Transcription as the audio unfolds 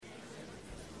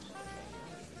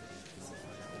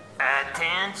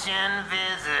Attention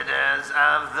visitors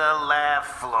of the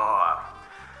left floor.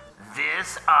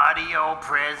 This audio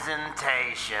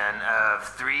presentation of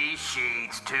 3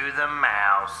 Sheets to the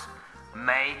Mouse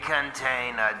may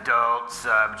contain adult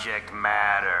subject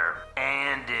matter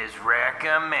and is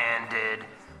recommended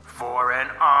for an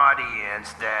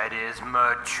audience that is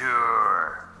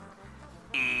mature,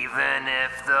 even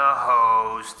if the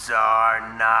hosts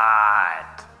are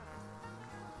not.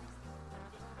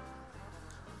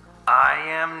 I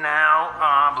am now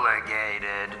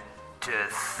obligated to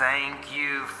thank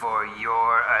you for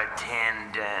your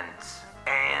attendance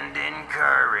and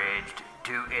encouraged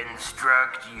to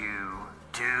instruct you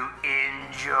to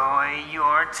enjoy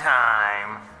your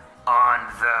time on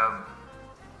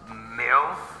the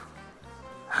MILF.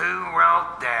 Who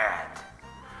wrote that?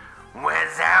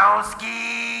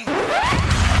 Wazowski?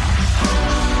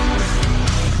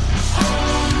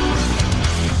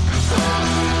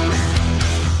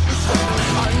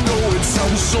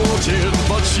 Sounds sorted,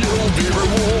 but you'll be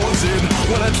rewarded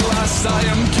when at last I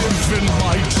am given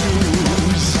my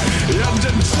dues. And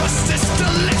injustice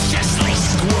deliciously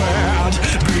squared,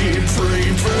 be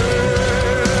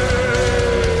prepared.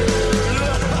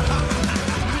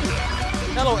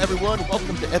 Hello, everyone.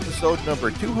 Welcome to episode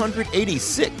number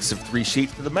 286 of 3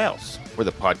 Sheets to the Mouse. We're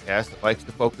the podcast that likes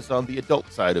to focus on the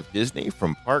adult side of Disney.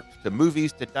 From parks to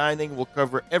movies to dining, we'll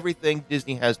cover everything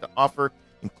Disney has to offer,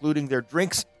 including their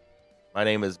drinks. My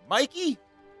name is Mikey,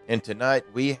 and tonight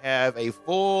we have a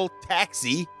full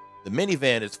taxi. The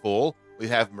minivan is full. We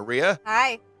have Maria.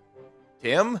 Hi.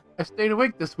 Tim. I stayed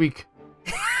awake this week.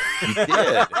 You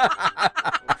did.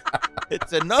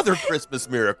 It's another Christmas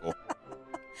miracle.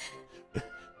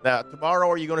 Now, tomorrow,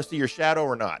 are you going to see your shadow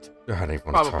or not? I don't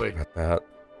even want to Probably. talk about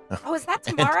that. Oh, is that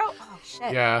tomorrow? Oh,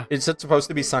 shit. Yeah. Is it supposed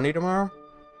to be sunny tomorrow?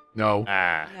 No.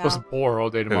 No. Supposed to pour all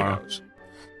day Who tomorrow. knows?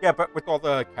 Yeah, but with all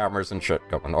the cameras and shit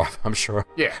going off, I'm sure.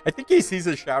 Yeah. I think he sees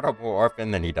his shadow more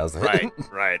often than he doesn't.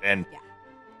 Right. And,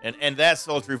 Yeah. and that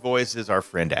sultry voice is our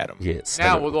friend Adam. Yes.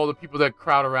 Now, with all the people that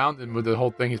crowd around and with the whole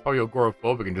thing, he's probably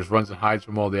agoraphobic and just runs and hides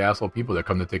from all the asshole people that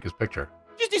come to take his picture.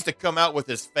 Just needs to come out with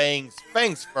his fangs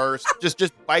first.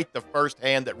 just bite the first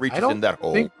hand that reaches I don't in that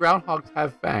hole. think groundhogs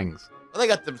have fangs. Well,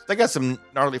 they got some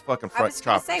gnarly fucking I front was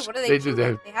going to choppers. say, what do They they do, do?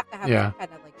 they- They have to have yeah.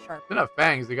 kind of like sharp. They're not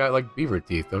fangs. They got like beaver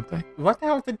teeth, don't they? What the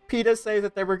hell did PETA say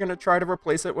that they were going to try to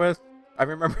replace it with? I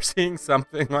remember seeing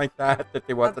something like that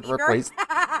they wanted to beaver? replace.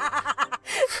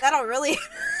 That'll really.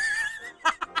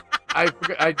 I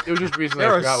forgot. It was just recently.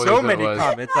 There I are forgot what so it many was.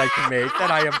 comments I can make that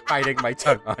I am biting my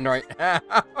tongue on right now.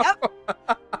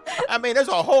 I mean, there's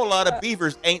a whole lot of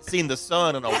beavers ain't seen the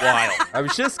sun in a while. I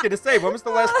was just going to say, when was the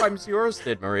last time yours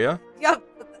did, Maria? Yep.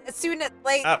 As soon as,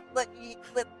 like, Up.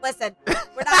 listen,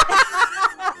 we're not.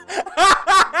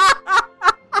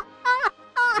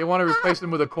 They want to replace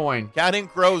them with a coin. Counting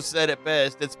Crows said it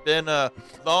best. It's been a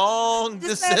long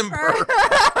December.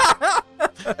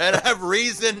 And I have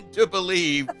reason to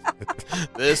believe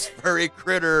this furry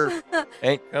critter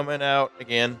ain't coming out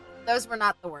again. Those were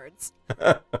not the words.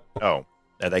 Oh,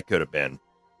 they could have been.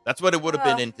 That's what it would have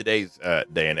been in today's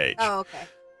day and age. Oh,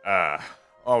 okay.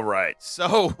 All right.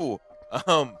 So,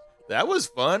 that was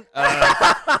fun.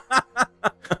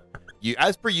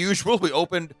 As per usual, we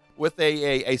opened with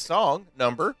a song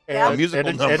number, Yeah. a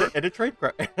musical number. And a train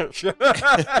crash. Trade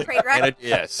wreck?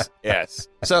 Yes.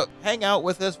 So hang out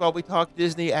with us while we talk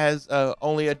Disney as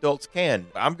only adults can.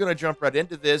 I'm going to jump right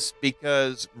into this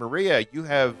because, Maria, you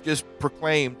have just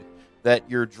proclaimed that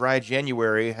your dry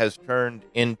January has turned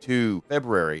into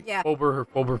February. Yeah. Over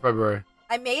February.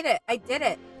 I made it. I did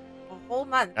it. A whole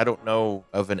month. I don't know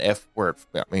of an F word.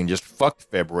 I mean, just fucked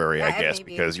February, I Yeah, guess,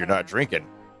 maybe. because you're not drinking.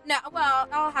 No, well,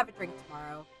 I'll have a drink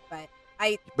tomorrow, but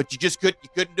But you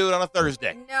couldn't do it on a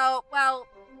Thursday. no, well,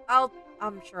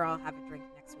 I'm sure I'll have a drink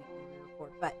next week when we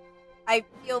record, but I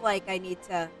feel like I need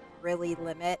to really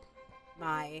limit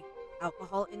my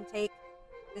alcohol intake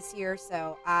this year,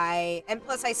 and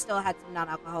plus I still had some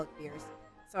non-alcoholic beers,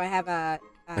 so I have a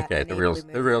Okay, an the Blue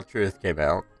Moon. real truth came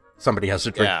out. Somebody has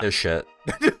to drink Yeah. this shit.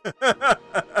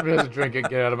 Somebody has to drink it.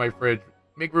 Get out of my fridge.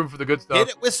 Make room for the good stuff. Hit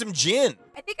it with some gin.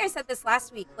 I think I said this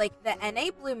last week, like the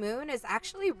NA Blue Moon is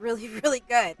actually really, really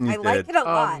good. You I like did. it a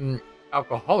lot.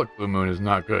 Alcoholic Blue Moon is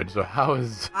not good. So how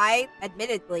is? I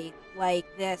admittedly like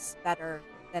this better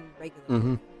than regular.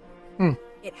 Mhm. Blue.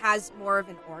 It has more of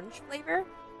an orange flavor,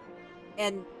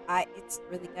 and it's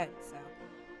really good. So,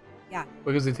 yeah,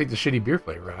 Because they take the shitty beer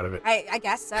flavor out of it. I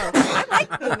guess so. I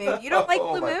like Blue Moon. You don't like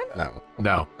Blue Moon? No.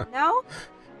 No. No?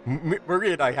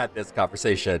 Maria and I had this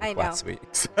conversation I know. last week.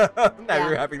 So now Yeah.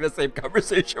 we're having the same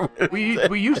conversation with We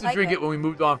it. used to like drink it. it when we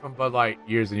moved on from Bud Light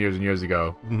years and years and years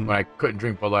ago Mhm. when I couldn't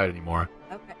drink Bud Light anymore.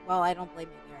 Okay. Well, I don't blame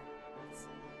you there. It's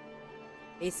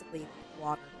basically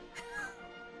water.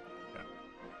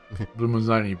 Blue Moon's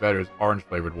not any better. It's orange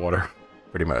flavored water.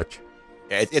 Pretty much.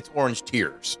 Yeah, it's orange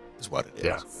tears is what it is.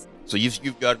 Yeah. So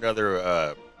you've got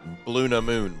another Blue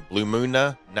Moon,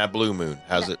 not Blue Moon.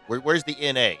 How's it? Where's the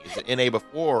NA? Is it NA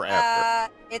before or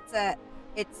after?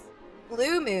 It's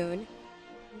Blue Moon,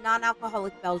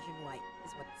 non-alcoholic Belgian white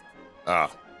is what it says.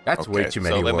 Oh, That's way too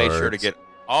many so words. they made sure to get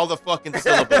all the fucking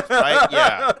syllables, right?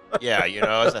 Yeah. You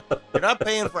know, you're not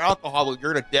paying for alcohol, but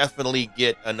you're gonna definitely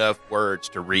get enough words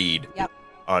to read. Yep.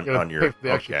 On You gotta your pay for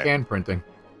the extra can printing.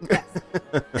 Yes.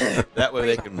 That way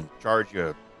they can charge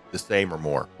you the same or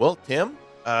more. Well, Tim,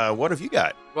 what have you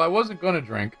got? Well, I wasn't going to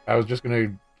drink. I was just going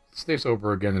to stay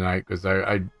sober again tonight because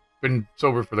I'd been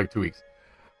sober for like 2 weeks.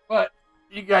 But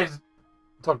you guys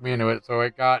talked me into it. So I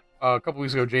got a couple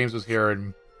weeks ago, James was here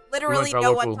and Literally, to our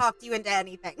no local- one talked you into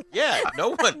anything. Yeah,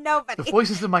 no one. the Nobody.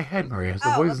 voices in my head, Maria. It's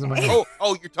the Oh, voices in my okay. head.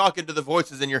 Oh, you're talking to the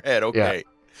voices in your head. Okay.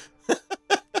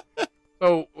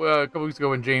 So a couple weeks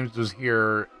ago when James was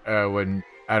here, when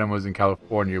Adam was in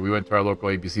California, we went to our local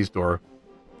ABC store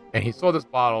and he saw this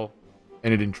bottle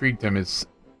and it intrigued him. It's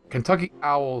Kentucky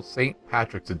Owl St.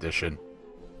 Patrick's Edition.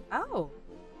 Oh.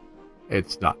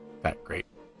 It's not that great.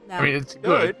 No. I mean, it's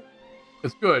good.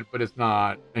 It's good, but it's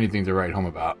not anything to write home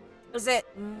about. Is it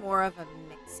more of a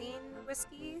mixing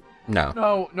whiskey?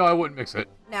 No. No, I wouldn't mix it.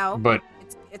 No. But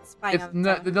It's fine. it's on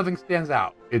its own. nothing stands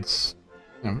out. It's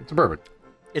it's a bourbon.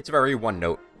 It's very one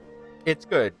note. It's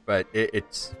good, but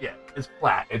it's Yeah, it's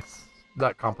flat. It's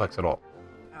not complex at all.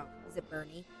 Oh, is it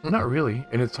Bernie? Not really,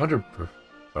 and it's 100 proof.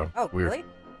 So Oh, weird. really?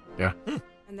 Yeah.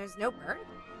 And there's no burn?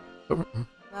 Mm-mm.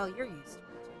 Well, you're used to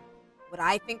it too. Would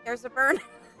I think there's a burn?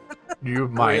 You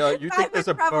might. You I think there's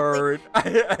a would probably- bird?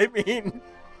 I mean,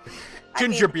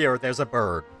 ginger beer. There's a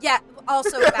bird. Yeah,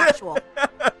 also factual.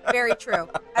 Very true.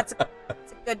 That's a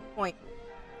good point.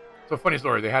 So funny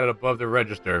story. They had it above the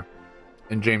register,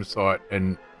 and James saw it.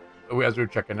 And as we were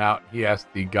checking out, he asked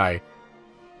the guy,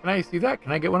 "Can I see that?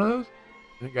 Can I get one of those?"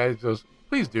 And the guy goes,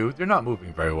 "Please do. They're not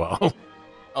moving very well."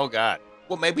 Oh God.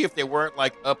 Well, maybe if they weren't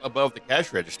like up above the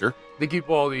cash register. They keep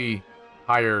all the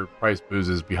higher priced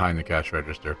boozes behind the cash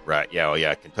register. Right. Yeah. Oh,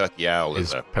 yeah. Kentucky Owl Is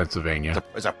is a Pennsylvania.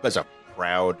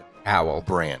 proud Owl.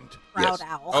 brand. Proud Yes.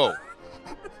 owl. Oh.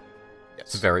 It's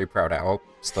Yes. a very proud owl.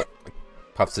 Like,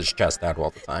 puffs his chest out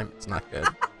all the time. It's not good.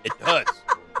 It does.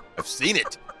 I've seen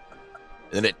it.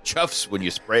 And then it chuffs when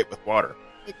you spray it with water.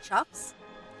 It chuffs?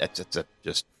 That's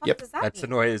just. What Yep. does that That's the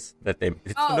mean? noise that they.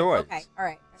 It's Oh, the noise. okay. All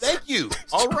right. Thank you.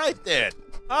 All right then.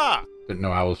 Ah. Didn't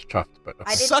know I was chuffed, but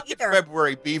I didn't Suck either. it,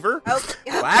 February Beaver. Oh,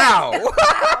 Wow.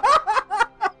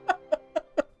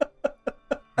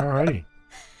 alrighty.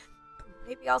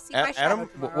 Maybe I'll see my shadow Adam,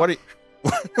 tomorrow. what?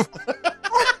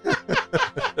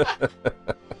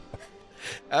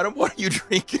 Adam, what are you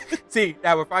drinking? See,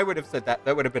 now if I would have said that,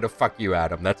 that would have been a fuck you,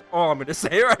 Adam. That's all I'm going to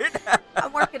say right now.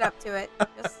 I'm working up to it.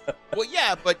 Just, Well,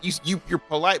 yeah, but you're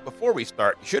polite before we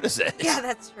start. You should have said. yeah,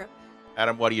 that's true.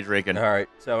 Adam, what are you drinking? All right,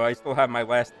 so I still have my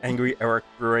last Angry Eric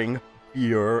Brewing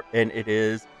beer, and it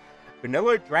is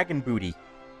Vanilla Dragon Booty.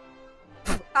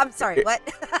 I'm sorry. What?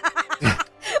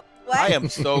 What? I am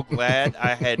so glad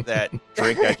I had that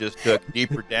drink I just took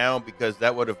deeper down because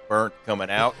that would have burnt coming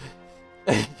out.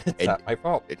 It's not my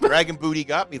fault. Dragon Booty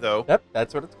got me though. Yep,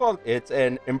 that's what it's called. It's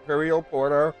an Imperial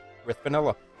Porter with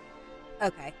vanilla.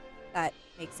 Okay, that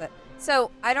makes it. So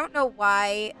I don't know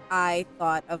why I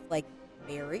thought of like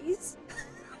berries.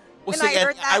 Well, When I see, and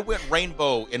heard that- I went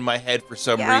rainbow in my head for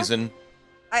some Yeah? reason.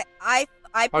 I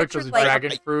Probably pictured because of like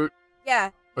dragon fruit yeah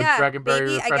or yeah dragonberry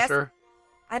maybe, I guess refresher.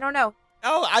 I don't know.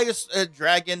 Oh, I just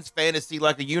dragons fantasy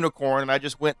like a unicorn, and I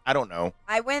just went. I don't know.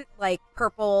 I went like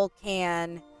purple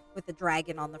can with a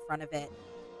dragon on the front of it.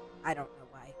 I don't know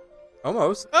why.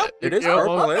 Almost. Oh, It is yeah,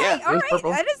 purple. well, Okay, yeah. it all is right.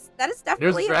 purple. That is There's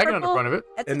definitely a dragon on purple. the front of it.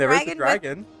 It's And a there is dragon a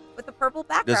dragon. with a purple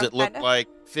background. Does it look kinda. like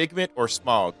Figment or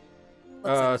Smog?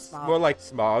 Looks like smog. More like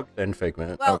Smog than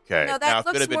Figment. Well, Okay. no, now, that if it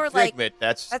had looks been more like Figment,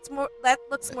 that's that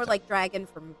looks more like dragon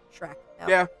from Shrek. No,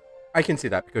 Yeah, I can see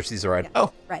that because she's red. Yeah.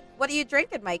 Right. What are you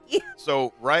drinking, Mikey?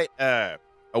 So right a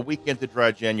week into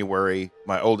dry January,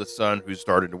 my oldest son, who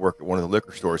started to work at one of the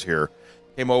liquor stores here,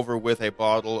 came over with a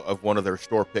bottle of one of their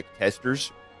store-picked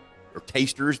testers or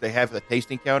tasters they have at the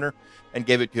tasting counter and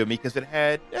gave it to me because it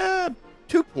had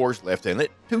 2 pours left in it,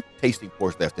 2 tasting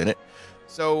pours left in it.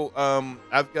 So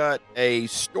I've got a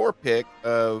store pick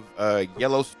of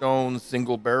Yellowstone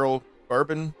single barrel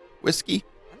bourbon whiskey.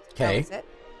 Okay. How is it?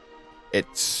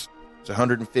 It's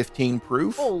 115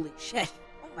 proof. Holy shit!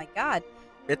 Oh my god!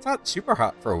 It's not super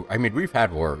hot for. I mean, we've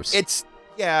had worse. It's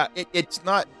Yeah, it's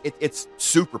not. It's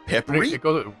super peppery.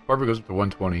 Barbecue goes up to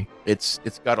 120. It's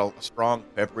got a strong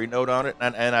peppery note on it,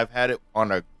 and I've had it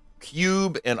on a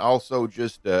cube and also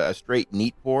just a straight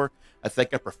neat pour. I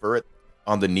think I prefer it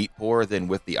on the neat pour than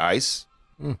with the ice.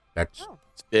 That's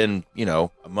It's been a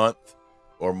month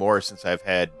or more since I've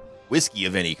had whiskey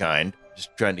of any kind.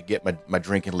 Just trying to get my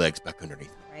drinking legs back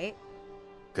underneath. Right?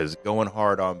 Because going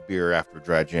hard on beer after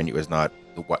dry January is not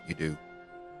what you do.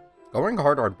 going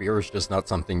hard on beer is just not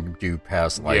something you do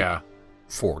past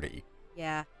 40.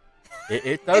 Yeah.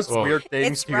 It does Well, weird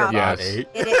things it's to your rough. body.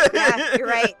 It is. Yeah, you're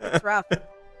right. It's rough.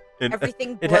 And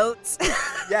Everything it- bloats.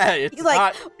 Yeah, it's you like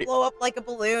not. blow up like a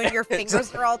balloon. Your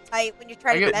fingers are all tight when you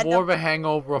try I to get bend more them. of a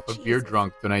hangover off a beer Jesus.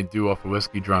 drunk than I do off a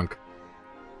whiskey drunk.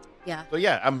 Yeah. So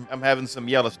yeah, I'm having some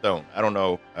Yellowstone. I don't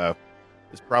know.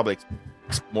 It's probably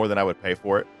more than I would pay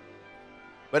for it.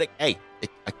 But it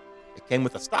came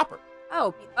with a stopper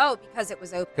Because it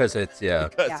was open. Because it's,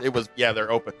 because Yeah. it was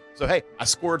they're open. So hey, I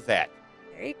scored that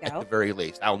There you at go. the very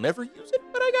least. I'll never use it,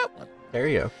 but I got one. there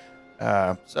you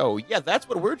go. So yeah, that's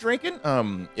what we're drinking.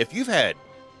 If you've had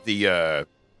the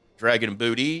Dragon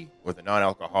Booty or the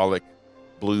non-alcoholic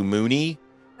Blue Mooney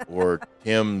or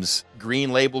Tim's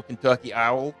Green Label Kentucky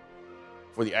Owl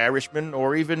for the Irishman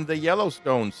or even the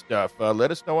Yellowstone stuff, let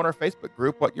us know on our Facebook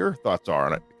group what your thoughts are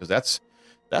on it, because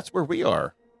that's where we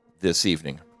are this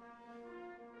evening.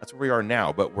 That's where we are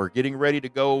now, but we're getting ready to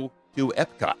go to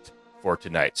Epcot for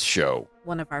tonight's show.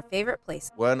 One of our favorite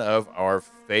places. One of our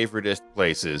favoriteest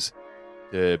places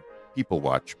to people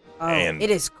watch. Oh, And- it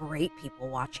is great people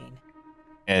watching.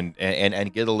 and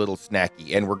get a little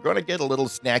snacky. And we're going to get a little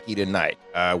snacky tonight.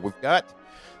 We've got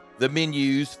the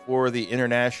menus for the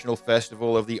International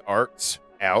Festival of the Arts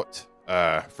out,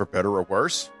 for better or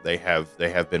worse. They have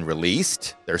been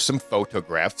released. There's some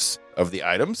photographs of the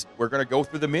items. We're going to go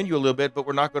through the menu a little bit, but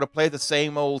we're not going to play the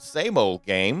same old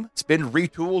game. It's been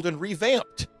retooled and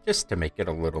revamped. Just to make it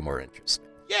a little more interesting.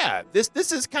 Yeah, this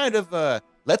is kind of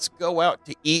let's go out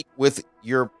to eat with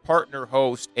your partner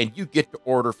host, and you get to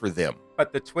order for them.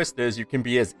 But the twist is you can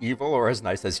be as evil or as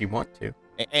nice as you want to.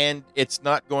 And it's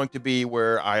not going to be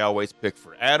where I always pick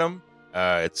for Adam.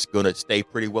 It's going to stay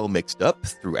pretty well mixed up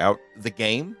throughout the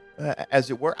game, as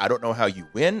it were. I don't know how you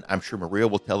win. I'm sure Maria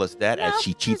will tell us that as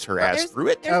she cheats her ass through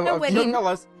it. There's no winning.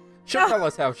 She'll tell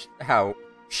us how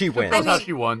she wins. That's I how mean-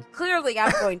 she won. Clearly,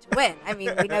 I'm going to win. I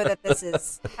mean, we know that this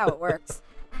is how it works.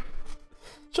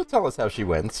 She'll tell us how she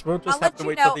wins. We'll just I'll have let to you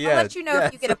wait know. till the I'll end. let you know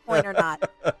if you get a point or not.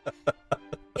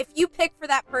 If you pick for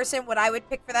that person what I would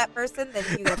pick for that person, then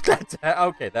you get a point.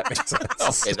 Okay, that makes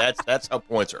sense. Okay, that's how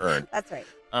points are earned. That's right.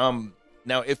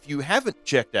 Now, if you haven't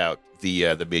checked out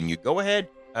the menu, go ahead,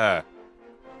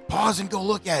 pause and go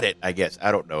look at it. I guess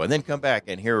I don't know, and then come back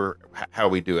and hear how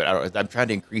we do it. I'm trying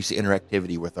to increase the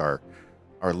interactivity with our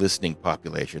listening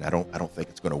population. I don't think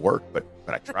it's going to work, but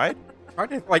I tried.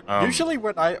 Usually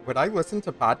when I listen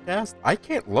to podcasts, I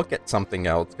can't look at something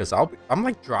else because I'm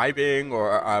like driving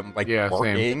or I'm like Yeah, same.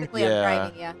 working. Typically, Yeah. I'm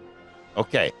driving, yeah.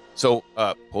 Okay, so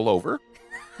pull over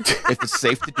if it's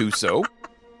safe to do so,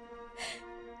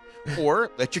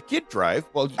 or let your kid drive.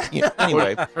 Well,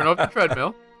 anyway, Turn off the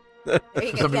treadmill. There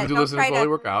you go. Some Yeah, people do don't listen try while they to,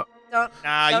 work out. don't, you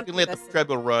don't can do let the this.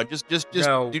 treadmill run. Just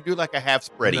No. do like a half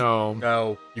spready. No.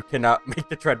 No, you cannot make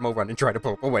the treadmill run and try to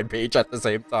pull up a web page at the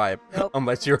same time Nope.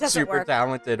 unless you're Doesn't super work.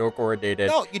 talented or coordinated.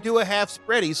 No, you do a half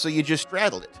spready, so you just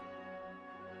straddle it.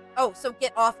 Oh, so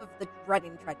get off of the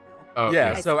running treadmill. Oh,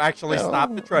 Yeah, okay. so actually No.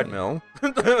 stop the treadmill.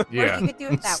 Or Yeah. you could do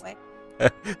it that way.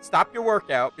 Stop your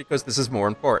workout because this is more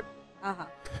important. Uh-huh.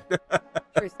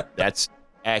 True story. That's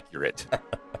accurate.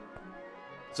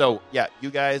 So, yeah, you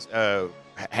guys,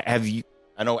 have you?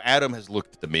 I know Adam has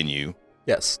looked at the menu.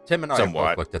 Yes, Tim and I have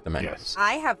Somewhat. both looked at the menu. Yes.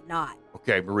 I have not.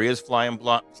 Okay, Maria's flying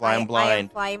I am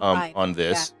blind flying blind. on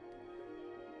this.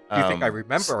 Do you think I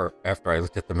remember after I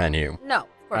looked at the menu? No, of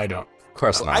course I not. don't. Of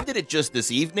course Well, I not. did it just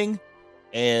this evening,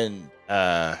 and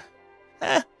Yeah,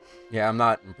 I'm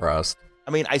not impressed.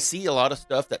 I mean, I see a lot of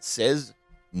stuff that says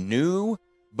new,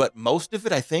 but most of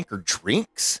it I think are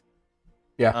drinks.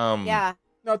 Yeah. Yeah.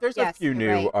 No, there's a Yes, few you're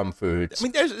new right. foods. I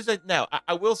mean, now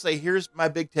I will say here's my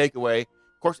big takeaway.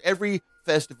 Of course, every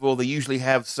festival they usually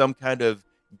have some kind of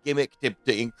gimmick to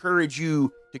encourage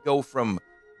you to go from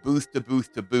booth to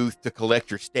booth to booth to collect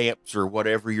your stamps or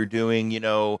whatever you're doing.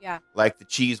 Yeah. Like the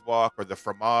cheese walk or the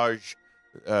fromage.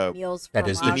 Meals That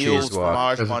is the fromage. cheese Meals, walk.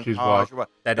 fromage, That's a cheese montage, walk. or what-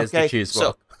 That is okay, the cheese so-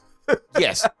 walk.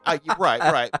 Yes,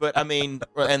 right. But I mean,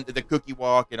 and the cookie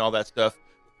walk and all that stuff.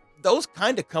 Those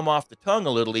kind of come off the tongue a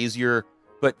little easier.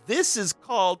 But this is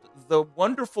called the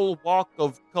Wonderful Walk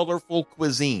of Colorful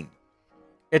Cuisine.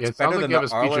 It's Yeah, it sounds better like than you have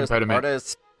the a speech impediment.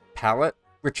 artist palette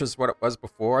which is what it was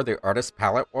before, the artist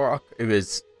palette walk. It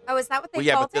was... Oh, is that what they Well,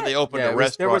 yeah, called but then it? they opened Yeah, a it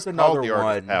was- there restaurant was called another the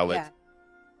Artist one. Palette, Yeah.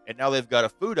 and now they've got a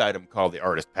food item called the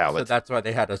Artist So Palette. that's why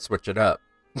they had to switch it up.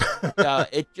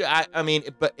 I mean,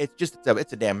 but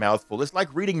it's a damn mouthful. It's like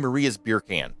reading Maria's beer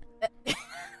can. It's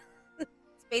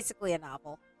basically a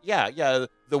novel. Yeah,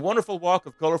 The Wonderful Walk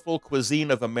of Colorful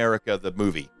Cuisine of America, the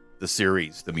movie, the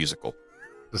series, the musical.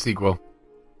 The sequel.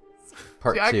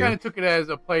 Part See, I 2. kind of took it as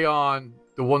a play on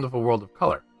The Wonderful World of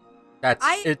Color.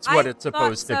 It's what it's thought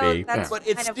supposed to so. be. That's But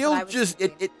it's kind of still what I was just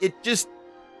thinking. it just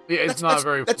Yeah, it's that's, not that's,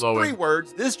 very that's flowing. 3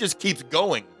 words. This just keeps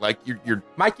going. Like you're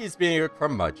Mikey's being a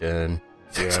curmudgeon.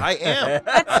 Yeah. I am.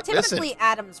 That's Listen. typically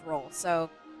Adam's role, so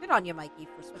good on you, Mikey,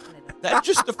 for switching it up. That's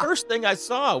just the first thing I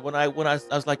saw when I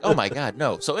was like, oh my god,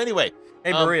 no. So anyway,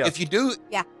 Hey, Maria. if you do,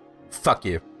 Fuck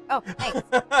you. Oh, thanks.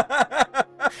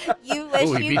 You wish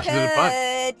Ooh, he you beat you to the punch.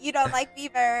 could. You don't like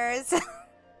beavers.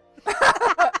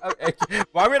 Okay.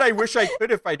 Why would I wish I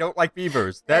could if I don't like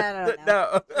beavers? I don't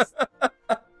No.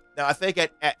 now I think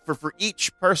for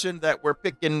each person that we're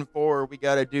picking for, we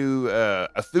got to do a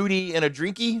foodie and a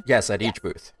drinky Yes, at each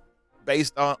booth.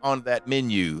 based on that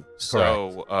menu.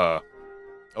 So,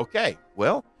 okay,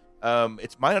 well,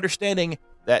 it's my understanding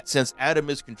that since Adam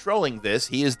is controlling this,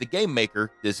 he is the game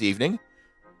maker this evening.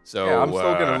 So Yeah, I'm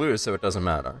still gonna lose, so it doesn't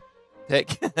matter.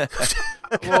 take.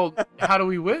 Well, how do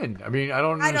we win? I mean, I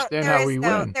don't understand how we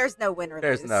win. There's no win or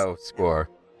There's lose. no score,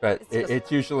 but It's just-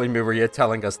 it's usually Maria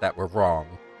telling us that we're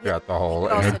wrong throughout the whole, You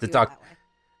could and also then, do it deduct,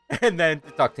 that way. and then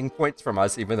deducting points from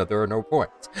us, even though there are no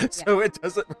points. So it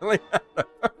doesn't really matter.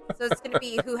 So it's going to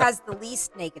be who has the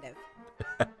least negative.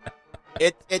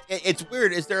 It's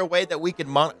weird. Is there a way that we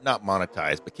can not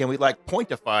monetize, but can we like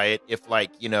pointify it if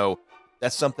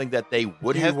that's something that they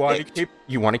would have picked?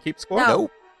 You want to keep score? No.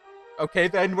 Nope. Okay,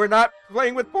 then we're not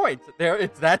playing with points. There,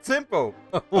 it's that simple.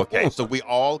 Okay, so we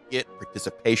all get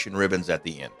participation ribbons at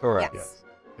the end. Correct. Yes.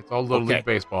 It's all Little Okay. League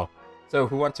Baseball. So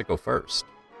who wants to go first?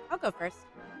 I'll go first.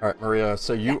 All right, Maria.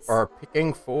 So you Yes. are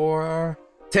picking for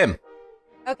Tim.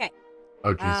 Okay.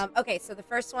 Oh, jeez. Okay, so the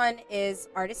first one is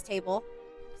Artist Table.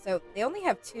 So they only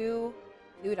have 2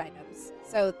 food items.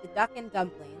 So the duck and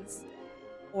dumplings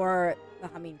or the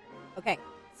hummingbird. Okay,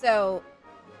 so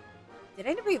did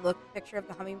anybody look at the picture of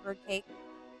the hummingbird cake?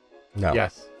 No.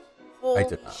 Yes. Holy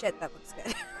did not. shit, that looks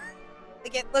good.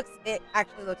 It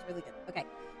actually looks really good. Okay,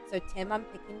 so Tim, I'm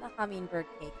picking the hummingbird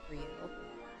cake for you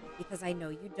because I know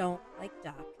you don't like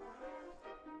duck.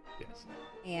 Yes.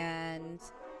 And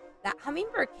that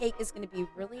hummingbird cake is going to be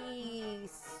really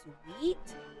sweet.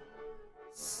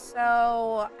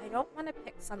 So I don't want to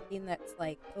pick something that's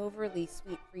like overly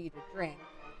sweet for you to drink.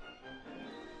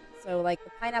 So like the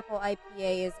pineapple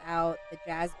IPA is out, the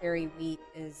jazzberry wheat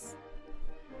is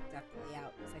definitely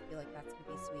out because I feel like that's going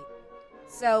to be sweet.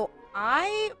 So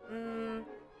I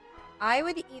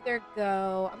would either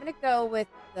go, I'm going to go with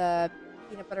the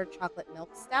peanut butter chocolate milk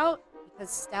stout because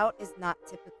stout is not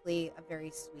typically a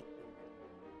very sweet beer.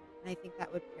 And I think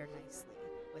that would pair nicely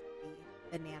with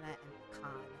the banana and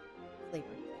pecan flavored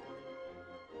cake.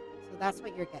 So that's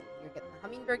what you're getting. You're getting the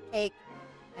hummingbird cake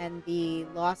and the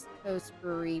Lost Coast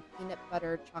Brewery peanut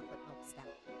butter chocolate milk stout.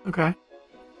 Okay.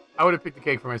 I would have picked the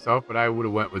cake for myself, but I would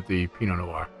have went with the Pinot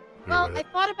Noir. Well, I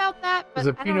thought about that, but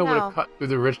Because the I Pinot don't would know. have cut through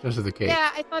the richness of the cake.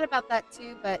 Yeah, I thought about that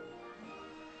too, but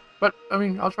But, I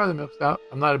mean, I'll try the milk stout.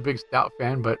 I'm not a big stout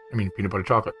fan, but, I mean, peanut butter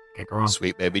chocolate. Can't go wrong.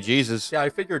 Sweet baby Jesus. Yeah, I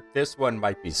figured this one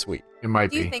might be sweet. It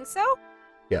might do you be. think so?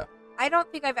 Yeah. I don't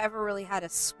think I've ever really had a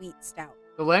sweet stout.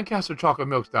 The Lancaster chocolate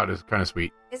milk stout is kind of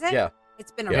sweet. Is it? Yeah.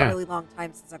 It's been a Yeah. really long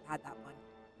time since I've had that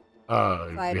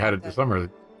one. We had it this summer.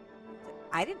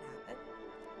 I didn't have it.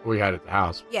 We had it at the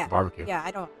house. Yeah. Barbecue. Yeah, I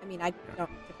don't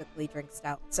typically drink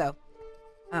stout, so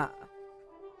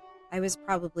I was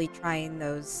probably trying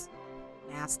those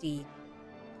nasty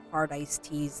hard iced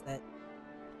teas that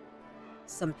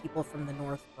some people from the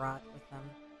north brought with them.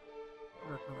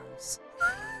 They were gross.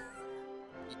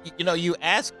 You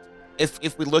asked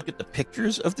if we looked at the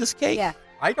pictures of this cake. Yeah.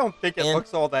 I don't think it And-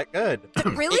 looks all that good.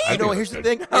 Really? I think Here's the it's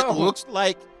thing. No. It looks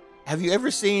like. Have you ever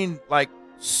seen like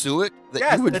suet that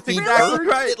Yes, you would that's feed exactly birds?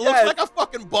 right, It looks yes. like a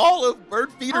fucking ball of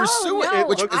bird feeder suet, no,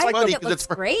 which is looks I like funny think it because looks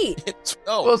it's great. It's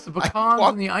no. Well, it's the pecans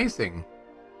walk- and the icing.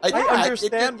 I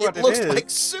understand what it looks is. like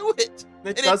suet. It And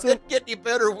it doesn't. doesn't get any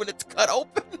better when it's cut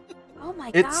open. Oh my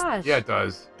It's- gosh. Yeah, it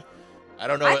does. I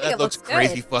don't know. I think That it looks looks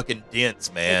crazy good. fucking dense,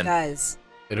 It man. does.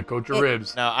 It'll coat your It-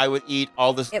 ribs. Now I would eat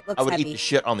all this. It looks I would heavy. eat the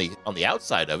shit on the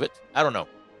outside of it. I don't know.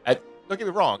 Don't get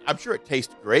me wrong. I'm sure it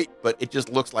tastes great, but it just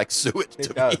looks like suet It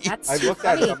to does. me. That's I too looked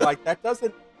at it. funny. I'm like, that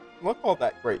doesn't look all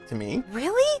that great to me.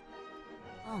 Really?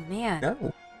 Oh man.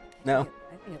 No.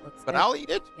 I think it looks But good. I'll eat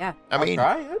it. Yeah. I mean, I'll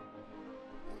try it.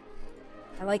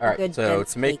 I like All a right, good so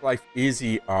dense to make cake. life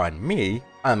easy on me,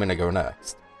 I'm gonna go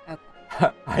next. Okay.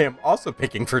 I am also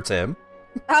picking for Tim.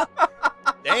 Oh,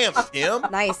 Damn, Tim.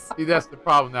 nice. See, that's the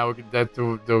problem now. We can that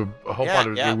the whole part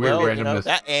of the weird randomness.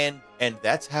 that, and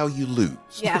that's how you lose.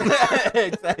 Yeah.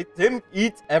 Exactly. Tim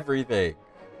eats everything.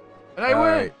 And I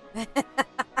win. Alright.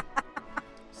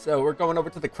 So we're going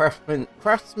over to the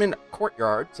Craftsman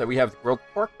Courtyard. So we have the grilled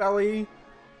pork belly,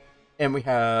 and we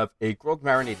have a grilled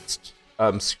marinated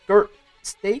skirt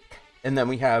steak, and then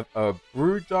we have a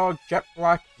Brewdog Jet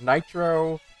Black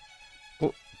Nitro.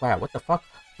 Wow, what the fuck?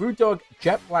 Brewdog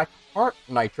Jet Black Heart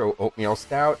Nitro Oatmeal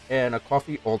Stout, and a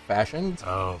coffee old fashioned.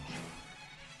 Oh,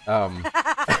 Um,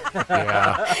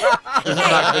 yeah. This is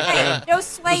not good, Hey, Sam. no This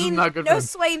is swaying, not good no for him.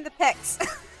 swaying the picks.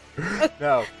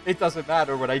 no, it doesn't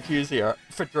matter what I choose here.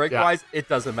 For drink wise, it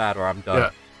doesn't matter. I'm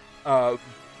done.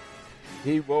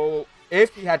 He will.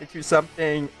 If he had to choose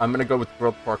something, I'm gonna go with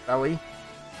grilled pork belly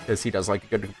because he does like a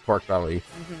good pork belly.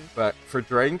 But for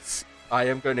drinks, I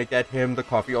am gonna get him the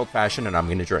coffee old fashioned, and I'm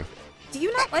gonna drink it. Do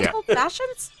you not like Yeah. old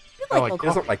fashions? You I like like old He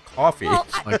doesn't like coffee. Well,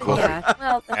 Like coffee. yeah.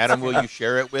 Well, that's Adam, will you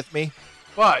share it with me?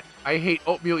 But I hate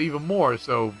oatmeal even more,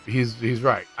 so he's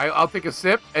right. I'll take a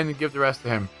sip and give the rest to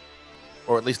him.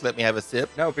 Or at least let me have a sip?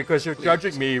 No, because you're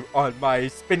judging me on my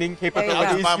spinning you go. capabilities.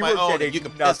 I'll just buy my were own and getting you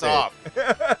can piss nothing.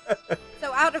 off.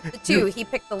 So out of the two, he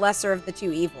picked the lesser of the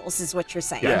two evils, is what you're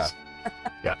saying. Yeah.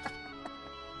 Yeah.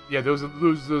 Yeah, there was a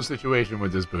lose-lose situation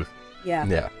with this booth. Yeah.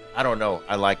 Yeah. I don't know.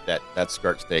 I like that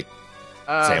skirt steak.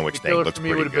 Sandwich the thing killer looks for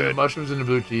me pretty would have been the good. mushrooms and the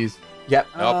blue cheese. Yep.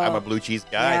 Nope, I'm Oh. a blue cheese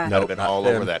guy. Yeah. I'd Nope, have been not all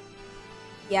him. over that.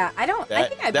 Yeah, I don't. I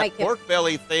think I that might get. pork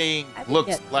belly thing I would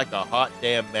looks get- like a hot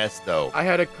damn mess, though. I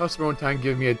had a customer one time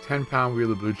give me a 10-pound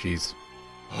wheel of blue cheese.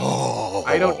 Oh,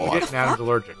 I don't eat it, and Adam's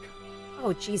allergic.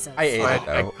 Oh Jesus. I ate So it.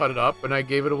 I though. cut it up and I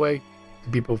gave it away to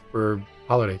people for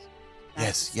holidays.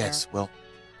 Yes, That's yes. fair. Well,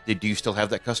 do you still have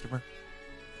that customer?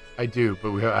 I do,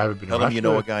 but I haven't been Tell around. him you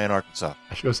know a guy in Arkansas.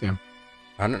 I should go see him.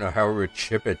 I don't know how we would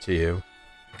ship it to you.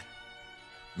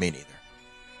 Me neither.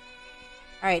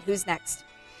 All right, who's next?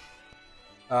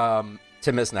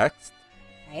 Tim is next,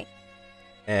 Right.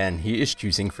 and he is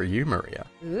choosing for you, Maria.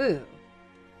 Ooh.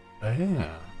 Yeah,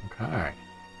 okay.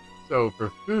 So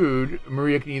for food,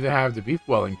 Maria can either have the beef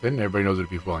Wellington. Everybody knows what a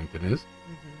beef Wellington is.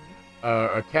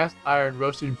 A cast iron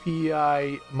roasted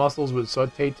PEI mussels with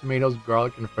sauteed tomatoes,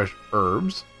 garlic, and fresh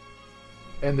herbs.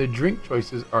 And the drink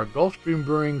choices are Gulfstream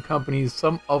Brewing Company's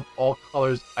Some of All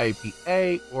Colors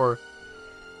IPA or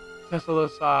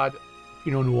Tessalosad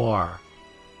Pinot Noir.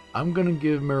 I'm going to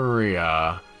give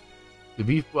Maria the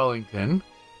beef Wellington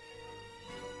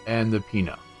and the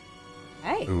Pinot.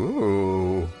 Hey.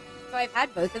 Ooh. So I've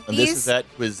had both of And these. this is at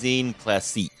Cuisine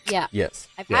Classique. Yeah. Yes.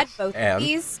 I've yes. had both of And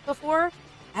these before,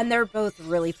 and they're both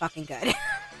really fucking good.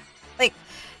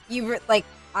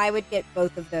 I would get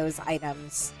both of those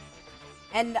items,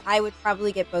 and I would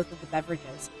probably get both of the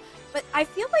beverages. But I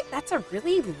feel like that's a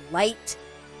really light,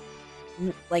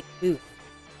 booth,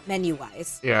 menu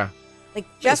wise. Yeah. Like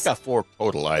Just just got 4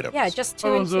 total items. yeah, just two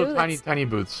Oh, and those two. little tiny, it's- tiny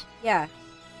booths. Yeah,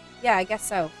 I guess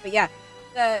so. But yeah,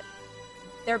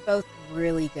 they're both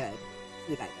really good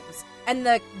food items. And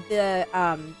the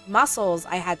mussels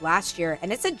I had last year,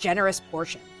 and it's a generous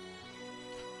portion.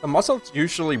 the mussels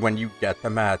usually, when you get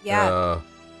them at Yeah.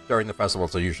 during the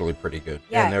festivals, are usually pretty good.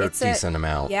 Yeah, and they're a it's a- decent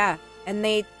amount. Yeah, and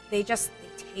they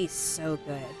taste so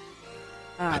good.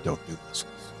 I don't do mussels.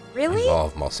 Really? I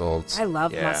love mussels. I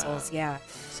love Yeah. mussels. Yeah,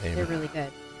 Same. they're really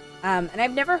good. And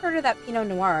I've never heard of that Pinot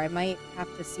Noir. I might have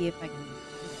to see if I can find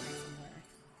it somewhere.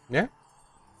 Yeah.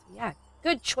 So yeah,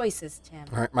 good choices, Tim.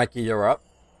 All right, Mikey, you're up,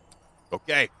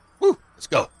 Okay. Woo, let's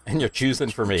go. and you're choosing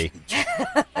for me.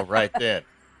 All right, then.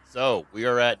 So, we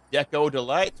are at Deco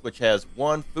Delights, which has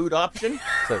 1 food option.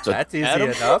 So, So, that's easy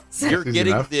Adam? enough. You're Easy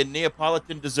getting enough. the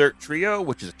Neapolitan dessert trio,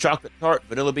 which is a chocolate tart,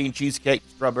 vanilla bean cheesecake,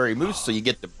 strawberry mousse. So you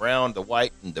get the brown, the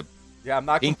white, and the Yeah, I'm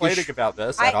not Pinkish. complaining about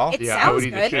this at all. It Yeah, I sounds would eat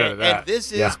the good. shit out of that. And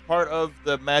this is Yeah. part of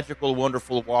the magical,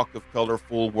 wonderful walk of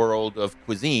colorful world of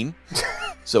cuisine.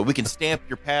 So we can stamp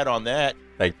your pad on that.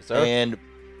 Thank you, sir. And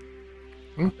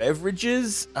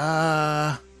beverages,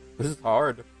 This is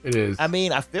hard. It is. I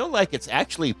mean, I feel like it's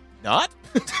actually not.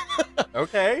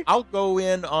 Okay. I'll go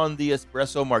in on the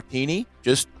espresso martini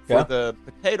just for Yeah. the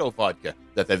potato vodka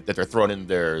that they're throwing in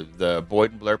there. The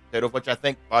Boyd and Blair potato, which I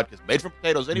think vodka's made from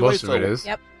potatoes anyway. Most so of it is.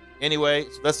 Yep. Anyway,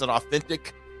 so that's an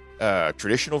authentic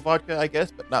traditional vodka, I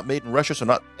guess, but not made in Russia. So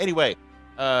not anyway.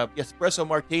 Espresso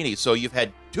martini. So you've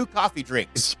had 2 coffee It's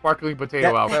drinks. sparkling potato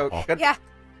Yeah, so alcohol. good, Yeah.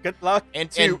 good luck And-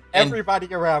 to and-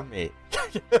 everybody around me.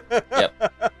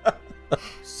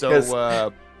 So Yes.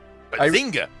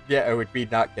 Bazinga. Yeah, it would be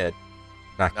not good.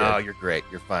 Not good. No, you're great.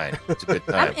 You're fine. It's a good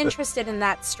I'm time. interested in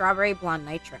that strawberry blonde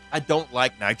nitro. I don't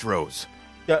like nitros.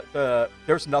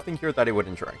 There's nothing here that I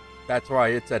wouldn't drink. That's why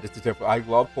it said it's a different. I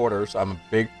love porters. I'm a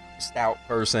big stout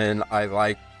person. I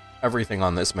like everything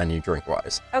on this menu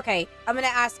drink-wise. Okay, I'm gonna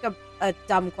ask a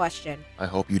dumb question I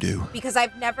hope you do. because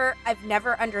I've never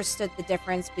understood the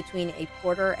difference between a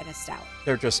porter and a stout.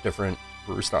 They're just different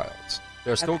brew styles.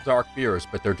 They're still Okay. dark beers,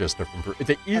 but they're just different brew.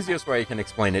 The easiest way I can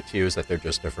explain it to you is that they're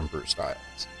just different brew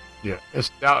styles. Yeah, a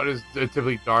stout is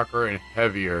typically darker and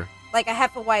heavier. Like a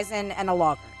Hefeweizen and a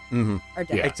lager Mm-hmm. are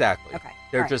different. Yeah. Exactly. Okay.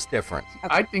 They're all right. just different. Okay.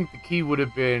 I think the key would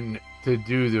have been to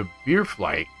do the beer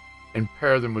flight and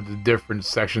pair them with the different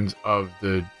sections of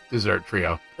the dessert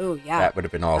trio. Ooh, yeah. That would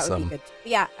have been That would awesome. be good.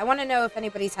 Yeah, I want to know if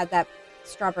anybody's had that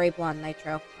strawberry blonde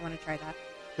nitro. I want to try that.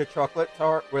 The chocolate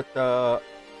tart with the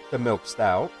milk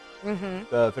stout, Mm-hmm.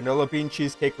 the vanilla bean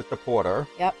cheesecake with the porter,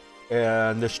 Yep.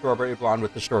 and the strawberry blonde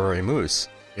with the strawberry mousse.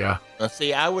 Yeah. Now,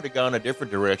 see, I would have gone a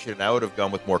different direction, and I would have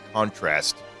gone with more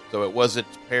contrast. So it wasn't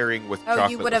pairing with Oh,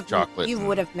 chocolate you would with have chocolate. you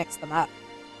would have mixed them up.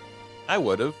 I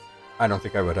would have. I don't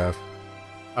think I would have.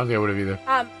 I don't think I would have either.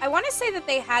 I want to say that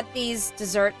they had these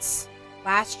desserts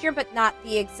last year, but not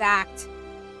the exact.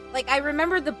 Like I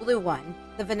remember the blue one,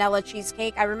 the vanilla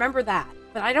cheesecake. I remember that,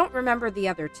 but I don't remember the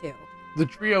other two. The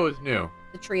trio is new.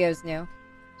 The trio's new.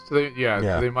 So they, Yeah.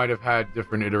 So they might have had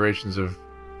different iterations of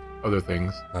other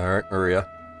things. All right, Maria.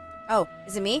 Oh,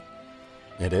 is it me?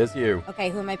 It is you. Okay,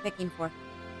 who am I picking for?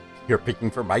 You're picking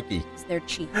for Mikey. Is there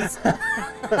cheese?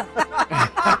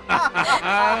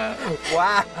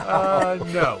 Wow.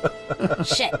 No.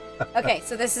 Shit. Okay,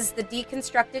 so this is the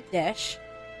deconstructed dish.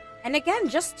 And again,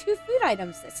 just 2 food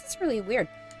items. This is really weird.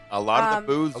 A lot of the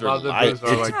booths a are lot of the light. booths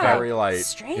are It's like very light.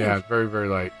 Strange. Yeah, it's very, very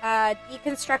light.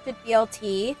 Deconstructed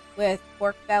BLT with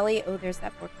pork belly. Oh, there's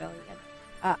that pork belly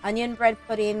again. Onion bread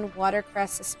pudding,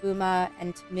 watercress espuma,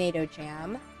 and tomato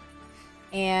jam.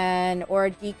 Or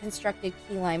a deconstructed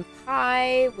key lime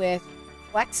pie with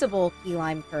flexible key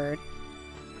lime curd,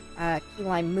 key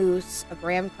lime mousse, a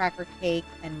graham cracker cake,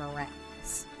 and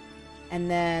meringues. And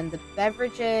then the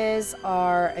beverages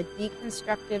are a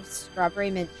deconstructed strawberry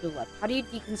mint julep. How do you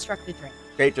deconstruct a drink?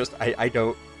 Okay, I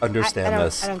don't understand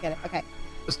this. I don't get it. Okay.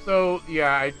 So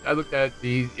yeah, I looked at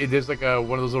these. It is like one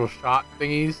of those little shot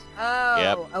thingies Oh,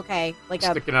 Yep. okay. Like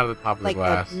sticking out of the top of like the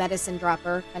glass. a medicine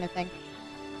dropper kind of thing.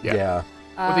 Yeah.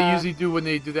 What they usually do when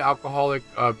they do the alcoholic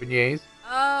beignets,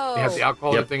 Oh. they have the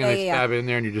alcoholic Yep. thing and they Yeah. stab it in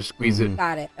there and you just squeeze it.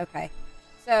 Got it. Okay.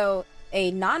 So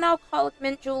a non-alcoholic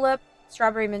mint julep,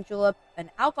 strawberry mint julep, an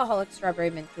alcoholic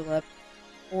strawberry mint julep,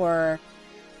 or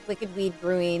Wicked Weed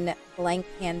Brewing blank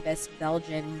canvas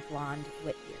Belgian blonde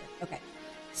wit beer. Okay.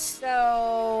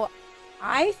 So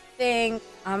I think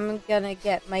I'm gonna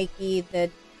get Mikey the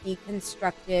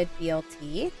deconstructed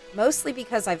BLT, mostly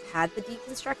because I've had the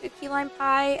deconstructed key lime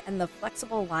pie and the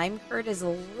flexible lime curd is a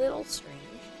little strange.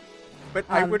 But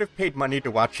I would have paid money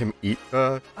to watch him eat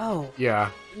the Oh, Yeah.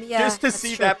 yeah. just to that's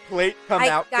see true. that plate come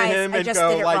out to Guys, him I and just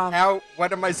go did it like, wrong. "How?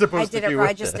 What am I supposed I to did it do?" wrong.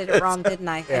 I with just did this? it wrong, didn't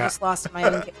I? I Yeah. just lost my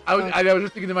own. I was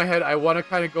just thinking in my head, I want to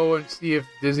kind of go and see if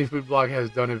Disney Food Blog has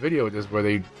done a video with this where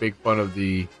they make fun of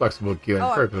the flexible key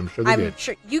lime Oh, curd, 'cause I'm sure they I'm did.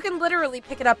 sure you can literally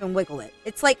pick it up and wiggle it.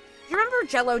 It's like, do you remember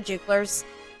Jello jigglers?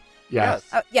 Yes.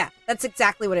 Oh, yeah, that's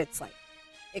exactly what it's like,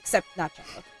 except not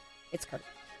Jello. It's curd.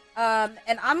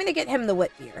 And I'm gonna get him the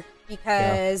wit beer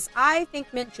because I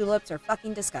think mint juleps are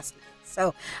fucking disgusting.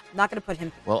 So I'm not gonna put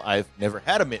him. Well, I've never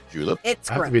had a mint julep. It's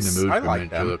I have gross. to be in the mood I for like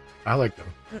mint them. julep. I like them.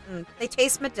 Mm-mm. They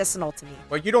taste medicinal to me.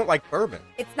 Well, you don't like bourbon.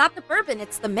 It's not the bourbon.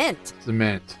 It's the mint. It's the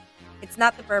mint. It's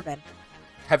not the bourbon.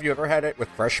 Have you ever had it with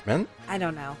fresh mint? I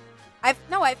don't know. I've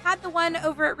had the one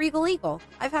over at Regal Eagle.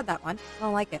 I've had that one. I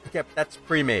don't like it. Yep, that's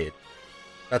pre-made.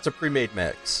 That's a pre-made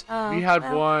mix. Oh, We had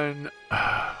well, one.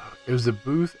 It was a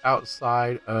booth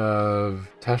outside of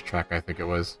Test Track, I think it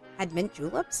was. Had mint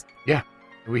juleps?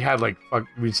 We had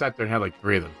we sat there and had like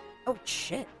 3 of them. Oh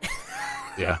shit!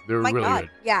 Yeah, they were My really God. good.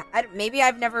 Yeah. Maybe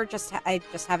I've never I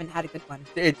just haven't had a good one.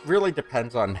 It really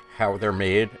depends on how they're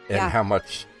made and Yeah.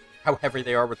 how heavy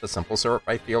they are with the simple syrup,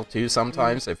 I feel, too,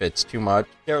 sometimes, if it's too much.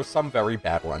 There are some very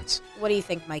bad ones. What do you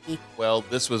think, Mikey? Well,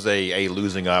 this was a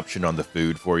losing option on the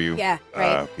food for you. Yeah,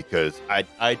 right. Because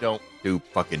I don't do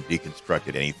fucking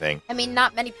deconstructed anything. I mean,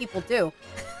 not many people do.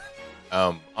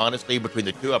 Honestly, between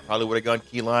the two, I probably would have gone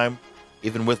key lime,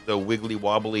 even with the wiggly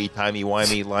wobbly,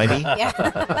 timey-wimey limey.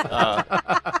 Yeah.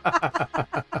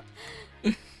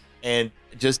 And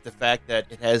just the fact that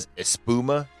it has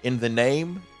espuma in the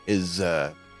name is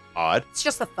odd. It's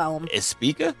just a foam.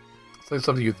 Espica? It's like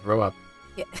something you throw up.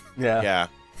 Yeah. Yeah,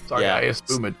 Sorry, Yeah. I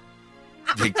assume it.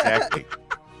 exactly.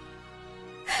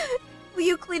 Will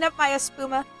you clean up my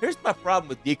espuma? Here's my problem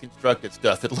with deconstructed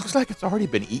stuff. It looks like it's already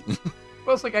been eaten.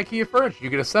 Well, it's like IKEA furniture. You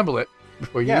can assemble it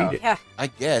before you Yeah. eat it. Yeah. I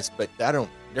guess, but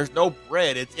there's no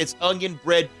bread. It's onion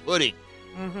bread pudding.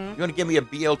 Mm-hmm. You want to give me a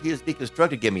BLT that's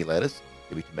deconstructed? Give me lettuce,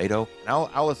 give me tomato, and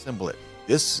I'll assemble it.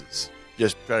 This is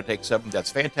just trying to take something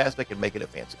that's fantastic and making it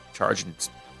fancy. Charging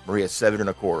Maria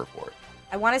 $7.25 for it.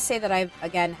 I want to say that I've,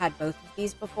 again, had both of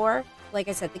these before. Like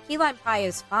I said, the key lime pie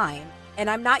is fine. And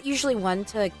I'm not usually one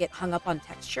to get hung up on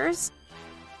textures.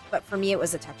 But for me, it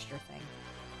was a texture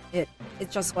thing. It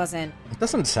just wasn't. It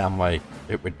doesn't sound like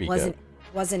it would be good.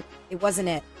 It wasn't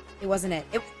it.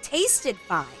 It tasted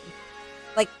fine.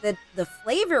 Like the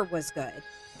flavor was good.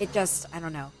 It just, I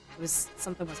don't know.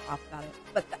 Something was off about it.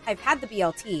 But I've had the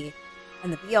BLT,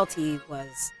 and the BLT was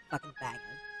fucking banging.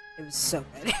 It was so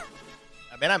good.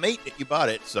 I mean, I'm eating it. You bought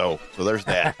it, so there's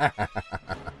that.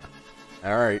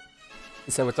 All right.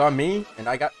 So it's on me, and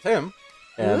I got Tim,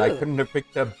 and I Ooh. couldn't have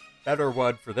picked a better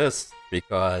one for this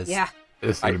because Yeah.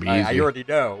 This is I, going to be I easy. already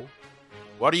know.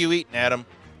 What are you eating, Adam?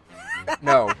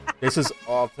 No, this is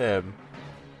all Tim.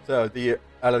 So the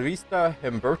Alavista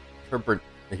Herbert.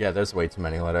 Yeah, there's way too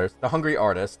many letters. The Hungry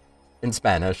Artist in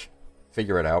Spanish.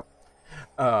 Figure it out.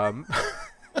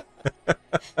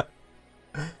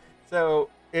 So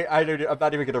I'm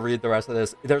not even going to read the rest of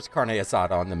this. There's carne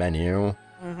asada on the menu.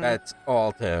 Mhm. That's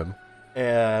all Tim.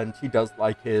 And he does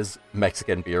like his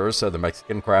Mexican beers, so the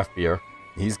Mexican craft beer.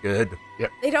 He's good.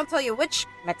 They don't tell you which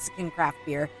Mexican craft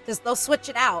beer because they'll switch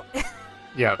it out.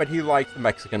 Yeah, But he likes the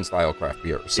Mexican style craft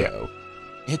beer, so.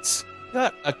 It's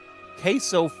got a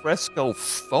queso fresco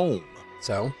foam.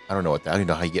 So, I don't know what that. I don't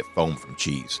know how you get foam from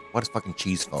cheese. What is fucking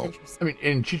cheese That's foam? interesting. I mean,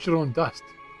 in chicharron dust.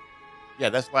 Yeah,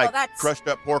 that's like that's- crushed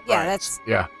up pork Yeah, rinds. that's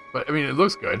Yeah, but I mean, it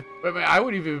looks good. But I mean, I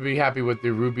would even be happy with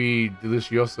the Ruby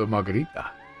Delicioso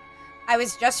Margarita. I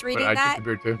was just reading But I that. took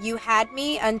the beer too. You had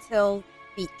me until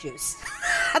beet juice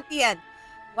at the end.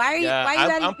 Why are you? Yeah, why are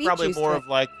you adding I'm beet probably juice more to of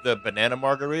like the banana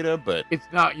margarita, but It's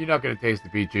not. You're not going to taste the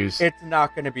beet juice. it's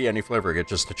not going to be any flavoring. It's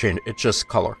just a change. It's just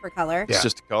color. for color? it's Yeah.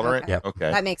 just a colorant. Okay. Yep.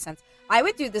 Okay. That makes sense. I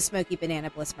would do the smoky banana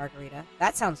bliss margarita.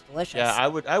 That sounds delicious. Yeah, I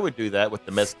would do that with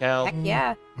the mezcal. Heck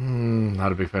yeah.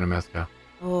 Not a big fan of mezcal.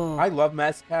 Oh, I love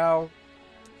mezcal.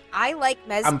 I like I'm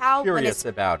mezcal when curious it's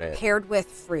about it. paired with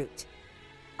fruit.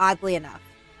 Oddly enough,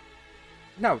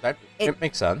 No, it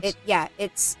makes sense.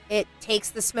 it takes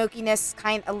the smokiness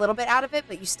a little bit out of it,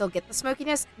 but you still get the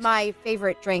smokiness. My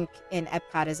favorite drink in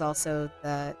Epcot is also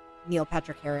the Neil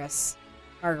Patrick Harris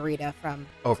margarita from.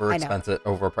 Overexpensive,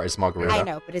 overpriced margarita. I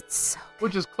know, but it's so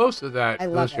Which is close to that I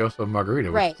love it. Delicioso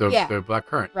Margarita, Right, with the, yeah. the black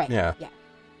currant. right. Yeah. Yeah,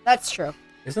 that's true.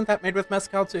 Isn't that made with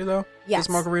mezcal too, though? Yes. This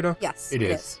margarita? Yes, It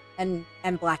is. and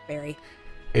blackberry.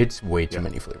 It's way too Yeah.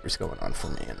 many flavors going on for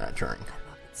me in that drink. I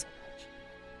love it so much.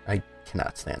 I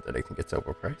cannot stand it. I think it's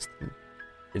overpriced.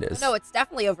 It is. No, it's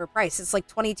definitely overpriced. It's like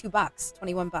 $22,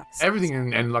 $21.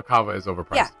 Everything in La Cava is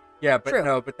overpriced. Yeah. Yeah, but True.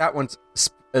 no, but that one's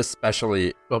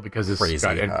especially, Well, because it's Crazy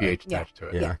got high. NPH Yeah. attached to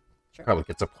it. yeah, True. probably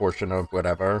gets a portion of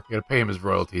whatever. You got to pay him his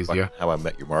royalties, Like yeah. How I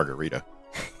Met Your Margarita.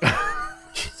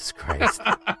 Jesus Christ.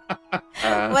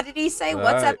 What did he say?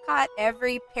 What's Right. Epcot?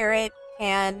 Every parent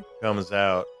Comes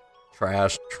out.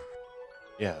 Trash.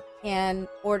 Yeah.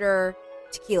 order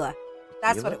tequila.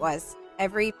 That's what Tequila? it was.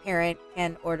 Every parent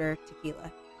can order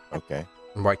tequila. Okay.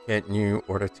 Why can't you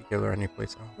order tequila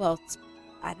anyplace else? Well,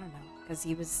 I don't know because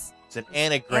he was It's an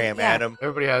anagram, Yeah. Adam.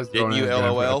 Everybody has their Didn't own you anagram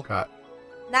for LOL? Epcot.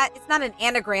 not. It's not an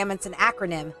anagram. It's an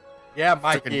acronym. Yeah, Frickin'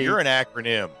 Mikey. you're an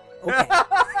acronym. Okay.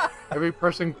 Every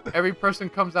person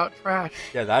comes out trash.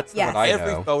 Yeah, that's Yes. what I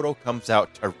Every know. photo comes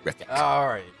out terrific. All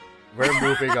right, we're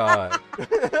moving on.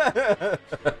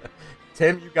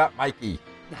 Tim, you got Mikey.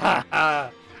 I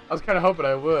was kind of hoping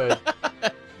I would.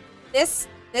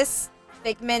 this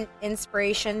Figment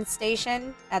inspiration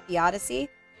station at the Odyssey,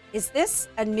 is this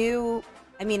a new?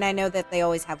 I mean, I know that they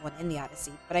always have one in the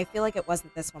Odyssey, but I feel like it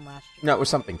wasn't this one last year. No, it was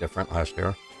something different last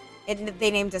year.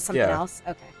 They named it something Yeah. else.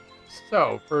 Okay.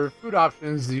 So, for food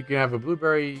options, you can have a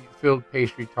blueberry-filled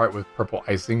pastry tart with purple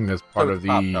icing. That's part So of it's the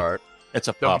Pop-Tart. It's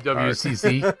a pop tart.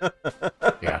 WWCC.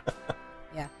 Yeah.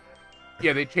 Yeah.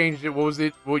 Yeah, they changed it. What was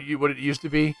it? What it used to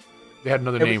be? They had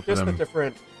another It name was for just a them.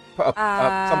 different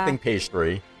something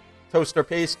pastry, toaster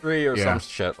pastry or Yeah. some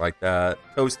shit like that.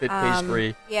 Toasted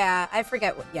pastry. Yeah, I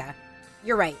forget what. Yeah,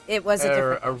 you're right. It was a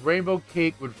different. A rainbow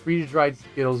cake with freeze-dried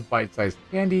Skittles bite-sized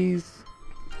candies.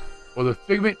 Or the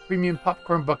Figment Premium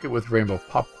Popcorn Bucket with rainbow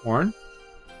popcorn.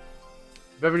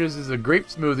 Beverages is a grape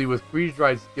smoothie with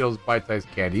freeze-dried Skittles bite-sized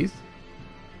candies.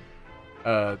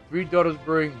 Three Daughters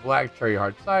Brewing Black Cherry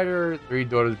Hard Cider. Three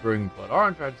Daughters Brewing Blood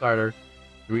Orange Hard Cider.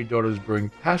 Three Daughters Brewing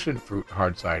Passion Fruit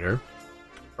Hard Cider.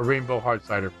 A Rainbow Hard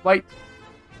Cider Flight.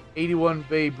 81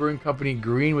 Bay Brewing Company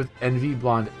Green with Envy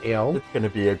Blonde Ale. It's going to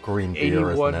be a green beer,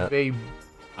 81 isn't it? Bay.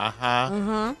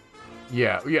 Mm-hmm.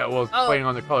 Yeah. Well, it's playing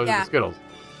on the colors of the Skittles.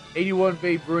 81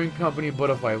 Bay Brewing Company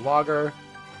Butterfly Lager.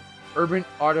 Urban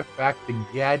Artifact, the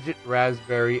Gadget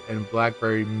Raspberry and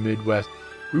Blackberry Midwest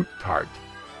Fruit Tart.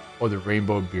 Or the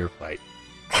Rainbow Beer Flight.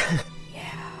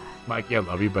 Mikey, I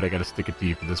love you, but I got to stick it to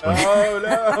you for this one. Oh,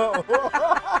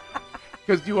 no.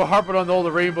 Because you were harping on all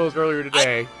the rainbows earlier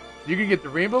today. You can get the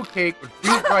rainbow cake with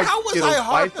freeze-dried How was Skittles, I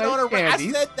harping on bite-sized I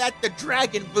candies. said that the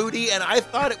dragon booty, and I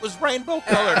thought it was rainbow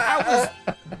colored.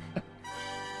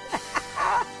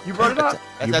 You brought it up.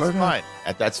 That's fine.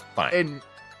 That's fine. And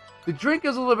the drink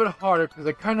is a little bit harder because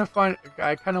I kind of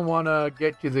want to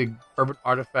get to the Urban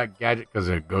Artifact Gadget because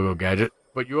of Go-Go Gadget.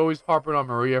 But you're always harping on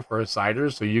Maria for her cider,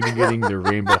 so you're getting the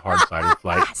Rainbow Hard Cider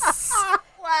Flight. Yes.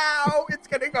 Wow, it's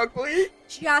getting ugly.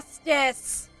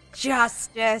 Justice.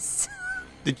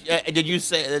 Did you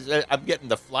say I'm getting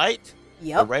the flight? The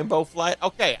Yep. rainbow flight?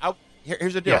 Okay,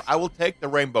 here's the deal. Yes. I will take the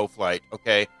rainbow flight,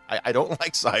 okay? I don't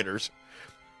like ciders,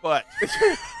 but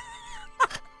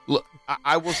look,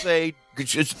 I will say,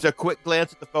 just a quick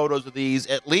glance at the photos of these,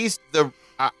 at least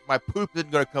my poop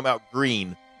isn't going to come out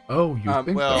green. Oh, you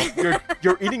think well, so?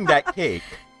 You're eating that cake.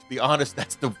 To be honest,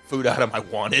 that's the food item I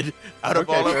wanted out of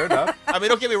all of fair them. enough. I mean,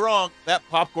 don't get me wrong. That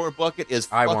popcorn bucket is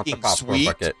I want the fucking popcorn sweet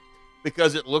bucket.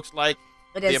 because it looks like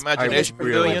It the is. I Imagination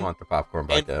really Pavilion want the popcorn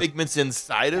and bucket. figments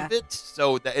inside of Yeah. it.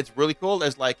 So that it's really cool.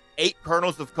 There's like 8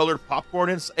 kernels of colored popcorn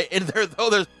in there, though.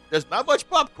 There's not much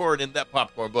popcorn in that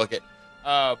popcorn bucket.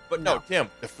 But no,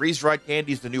 Tim, the freeze-dried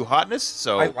candy is the new hotness.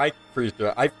 So I like freeze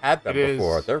dried. I've had them It is.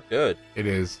 before. They're good. It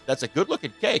is. that's a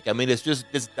good-looking cake. I mean, it's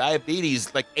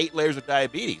diabetes, like 8 layers of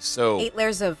diabetes. So 8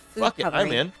 layers of food fuck it, coloring.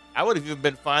 I'm in. I would have even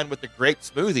been fine with the grape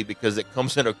smoothie because it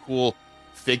comes in a cool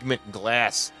figment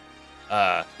glass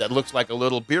that looks like a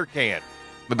little beer can.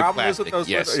 With the Problem is plastic, with those,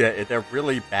 yes. they're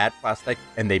really bad plastic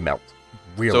and they melt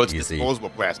real So it's easy. disposable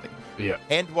plastic. Yeah.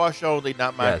 Hand wash only,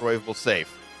 not Yes. microwavable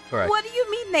safe. Correct. What do you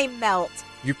mean they melt?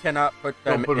 You cannot put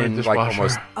Don't them put them in in the like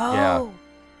dishwasher. almost Oh.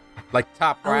 like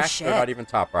top Oh, rack. shit. They're not even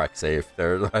top rack safe.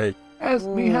 They're like Ask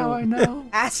me how I know.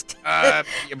 Asked.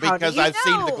 Because you I've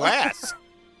seen the know? glass.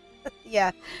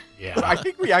 Yeah. Yeah. I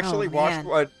think we actually Oh, watched man.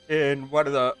 one in one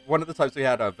of the times we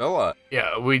had a villa.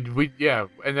 Yeah, we yeah,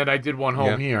 and then I did one home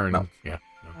Yeah. here, and No. no,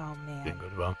 Oh didn't man.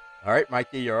 go well. All right,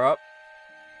 Mikey, you're up.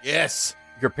 Yes.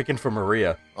 You're picking for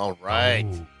Maria. All right.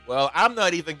 Oh. Well, I'm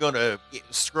not even going to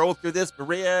scroll through this.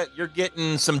 Maria, you're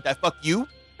getting some fuck you.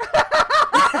 The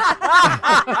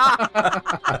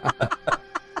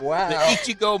Wow.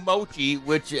 Ichigo Mochi,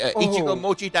 which Ichigo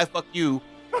Mochi Dai Fuck You,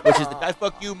 which is the Dai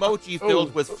Fuck You Mochi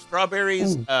filled with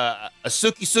strawberries, a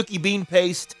suki bean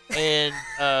paste, and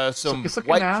some Suki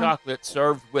white now? chocolate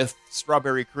served with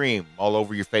strawberry cream all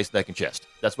over your face, neck, and chest.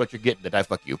 That's what you're getting, the Dai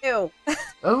Fuck You. Ew. That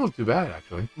doesn't look too bad,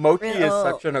 actually. Mochi is Real-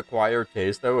 such an acquired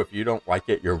taste, though. If you don't like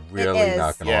it, you're really is.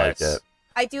 not going to Yes. like it.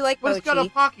 I do like But it's got a mochi.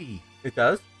 Pocky. It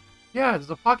does? Yeah, there's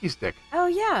a Pocky stick. Oh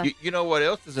yeah. You know what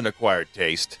else is an acquired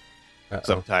taste? Uh-oh.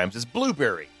 Sometimes is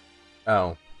blueberry.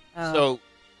 Oh. Oh. So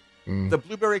Mm. the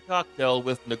blueberry cocktail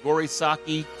with Nagori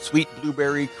sake, sweet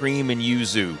blueberry cream, and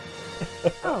yuzu.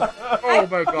 Oh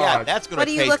my god. Yeah, that's going What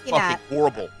to are you taste looking fucking at?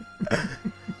 horrible.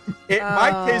 It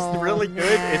might taste Oh, really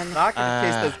good. man. It's not going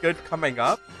to taste as good coming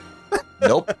up.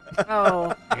 Nope.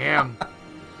 Oh. Damn.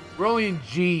 We're only in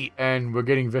G, and we're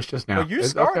getting vicious now. Well, you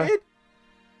It's started. okay.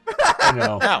 I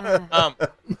know. Now,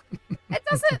 It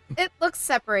doesn't. It looks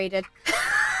separated.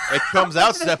 it comes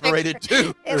out Look at the separated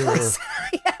too. It looks.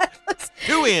 Yeah. It looks.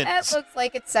 Two It ends. looks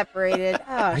like it's separated.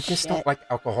 Oh I just shit. don't like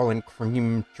alcohol in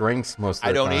cream drinks most of the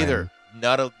I don't time. either.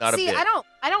 Not a See, bit.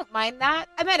 I don't mind that.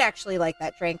 I might actually like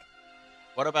that drink.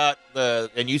 What about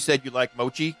and you said you like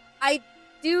mochi? I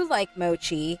do like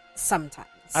mochi sometimes.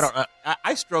 I don't know.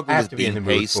 I struggle I have with to be in the bean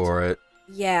mood paste. for it.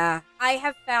 Yeah, I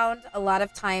have found a lot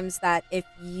of times that if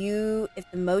the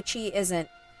mochi isn't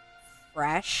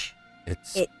fresh,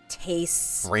 It's it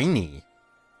tastes grainy.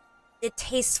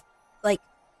 like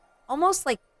almost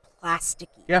like plasticky.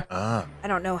 Yeah. Ah, I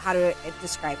don't know how to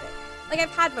describe it. Like I've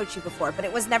had mochi before, but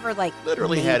it was never like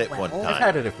Literally made had it well. one I've time.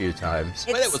 had it a few times.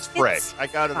 but it was fresh. it's I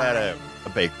got it at a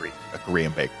fine. bakery, a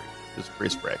Korean bakery. It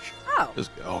was fresh. Oh, It was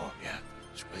good. Oh yeah,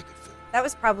 it's really good food. that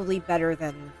was probably better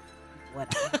than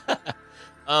whatever.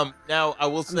 Now I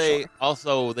will I'm say sure.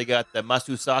 also they got the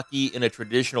masusaki in a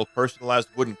traditional personalized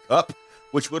wooden cup,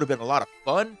 which would have been a lot of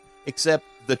fun. Except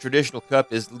the traditional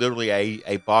cup is literally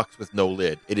a box with no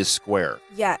lid. It is square.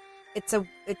 Yeah, it's a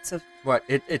What?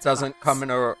 It doesn't come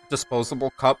in a disposable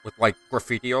cup with like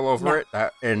graffiti all over No. it.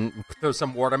 That and there's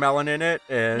some watermelon in it.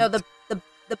 And no the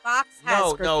The box has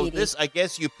No, graffiti. this, I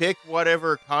guess you pick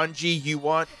whatever kanji you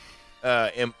want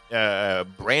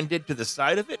branded to the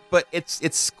side of it, but it's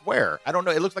square. I don't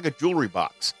know. It looks like a jewelry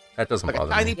box, That doesn't like a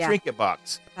bother tiny me. Yeah. trinket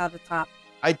box. At the top.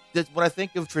 When I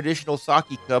think of traditional sake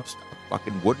cups, a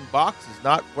fucking wooden box is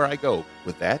not where I go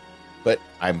with that. But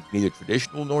I'm neither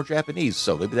traditional nor Japanese,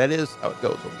 so maybe that is how it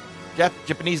goes.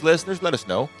 Japanese listeners, let us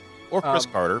know. Or Chris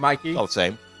Carter. Mikey? It's all the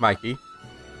same. Mikey,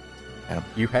 Yeah.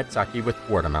 you had sake with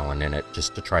watermelon in it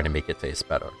just to try to make it taste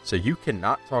better. So you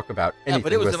cannot talk about Yeah, anything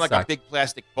but it was with in like sake. a big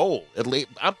plastic bowl.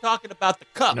 I'm talking about the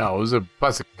cup. No, it was a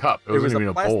plastic cup. It It was wasn't even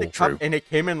a a bowl. plastic cup, and it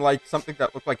came in like something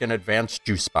that looked like an advanced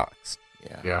juice box.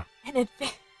 Yeah. An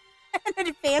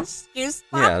advanced juice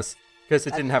box? Yes, because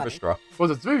it That's didn't have a funny. straw. Well,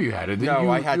 the three of you had it. No,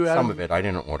 I had some it. of it. I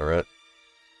didn't order it.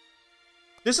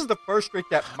 This is the first drink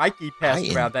that Mikey passed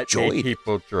I around that enjoyed made it.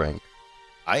 people drink.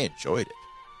 I enjoyed it.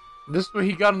 This is when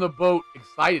he got on the boat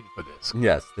excited for this.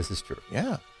 Yes, this is true.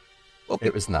 Yeah. Well,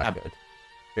 It was not I'm- good.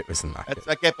 It was not That's good.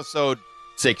 like episode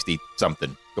 60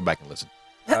 something. Go back and listen.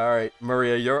 All right,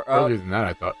 Maria, you're Earlier up. than that,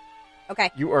 I thought.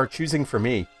 Okay. You are choosing for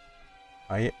me.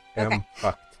 I am Okay.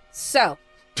 fucked. So,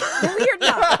 no, you're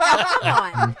not.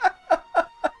 Come on.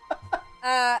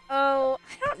 I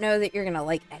don't know that you're gonna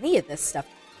like any of this stuff.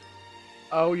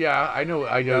 Oh yeah, I know.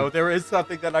 No, there is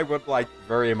something that I would like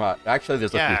very much. Actually,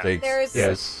 there's a Yeah. few things. There's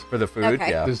Yes. For the food, Okay.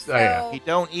 yeah. This, so yeah. He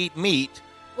don't eat meat.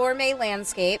 gourmet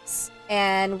landscapes,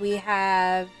 and we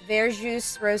have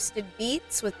verjus roasted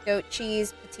beets with goat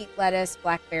cheese, petite lettuce,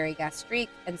 blackberry gastrique,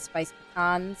 and spiced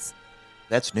pecans.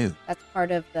 That's new. That's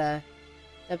part of the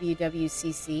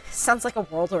WWCC. Sounds like a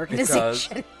world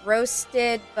organization.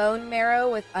 Roasted bone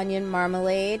marrow with onion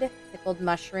marmalade, pickled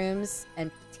mushrooms,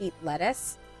 and petite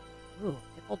lettuce. Ooh,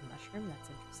 pickled mushroom? That's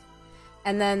interesting.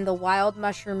 And then the wild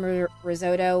mushroom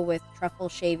risotto with truffle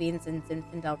shavings and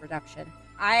Zinfandel reduction.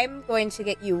 I'm going to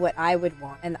get you what I would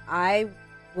want, and I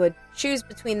would choose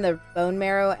between the bone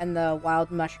marrow and the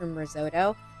wild mushroom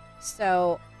risotto.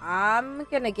 So I'm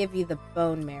going to give you the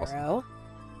bone marrow.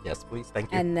 Yes, please.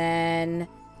 Thank you. And then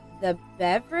the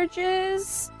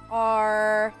beverages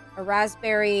are a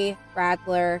raspberry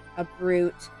radler, a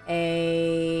brute,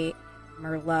 a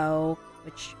Merlot,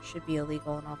 which should be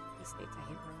illegal in all 50 states. I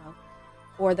hate Merlot.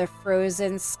 Or the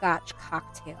frozen Scotch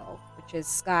cocktail, which is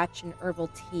Scotch and herbal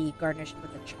tea garnished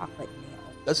with a chocolate nail.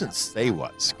 Doesn't say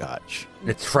what Scotch.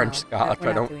 It's French No, Scotch. we're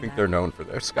I not don't doing think that. they're known for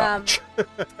their Scotch.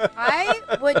 I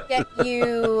would get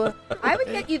you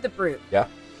the brute.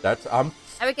 That's I'm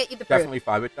I would get you the brute. definitely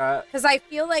fine with that. Because I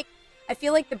feel like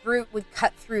the brute would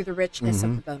cut through the richness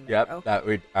of the bone marrow. Yep, that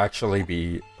would actually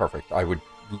be perfect. I would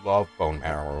love bone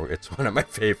marrow. It's one of my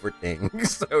favorite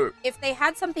things. So If they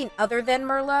had something other than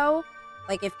Merlot,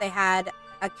 like if they had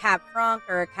a Cab Franc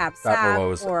or a Cab that Sauv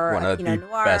Merlot is or one a of the Pinot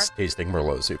Noir, best tasting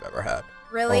Merlots you've ever had.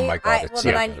 really, Oh my God, it's well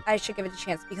so then good. I should give it a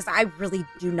chance because I really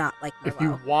do not like Merlot. If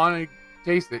you want to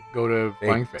taste it, go to They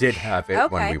Flying Fish. did have it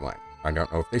when Okay. we went. I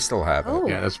don't know if they still have it. Oh.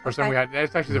 Yeah, that's the first time Okay. we had.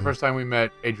 That's actually the first time we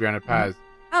met Adriana Paz.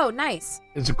 Oh, nice.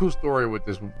 It's a cool story with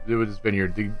this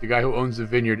vineyard. The guy who owns the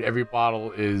vineyard, every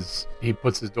bottle is he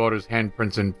puts his daughter's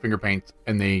handprints and finger paints,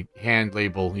 and they hand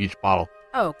label each bottle.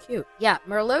 Oh, cute. Yeah,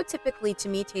 Merlot typically to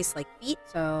me tastes like feet,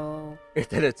 so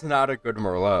That it's not a good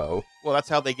Merlot. Well, that's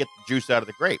how they get the juice out of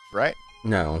the grapes, right?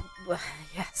 No.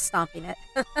 yeah, stomping it.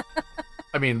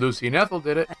 I mean, Lucy and Ethel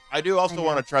did it. I do I also know.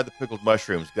 want to try the pickled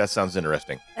mushrooms. That sounds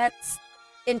interesting. That's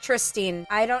interesting.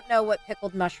 I don't know what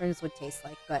pickled mushrooms would taste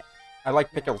like, but I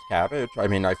like pickled cabbage. I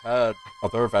mean, I've had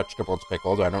other vegetables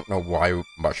pickled. I don't know why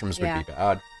mushrooms would Yeah. be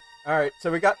bad. All right,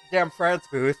 so we got damn France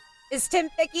booth. is Tim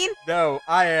picking? No,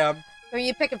 I am Who are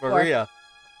you picking for? Maria.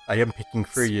 I am picking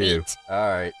for you. Sweet. All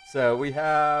right, so we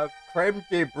have creme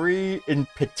de brie in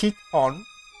petite pon.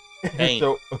 Pain.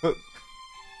 So,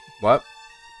 what?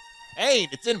 Pain.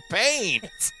 It's in pain.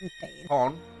 It's insane.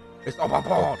 Pon? It's oh my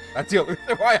pon. That's the only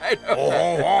reason why I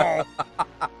know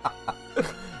that.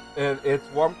 And it's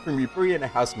warm creamy brie in a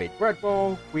house-made bread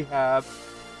bowl. We have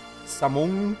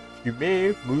salmon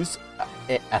fumé mousse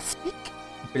et aspic,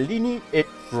 bellini et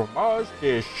fromage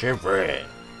de chèvre.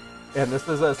 And this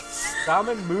is a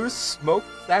salmon mousse, smoked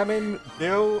salmon,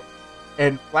 dill,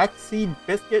 and flaxseed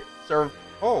biscuit served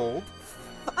cold.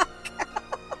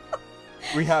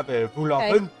 We have a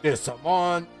boulevard de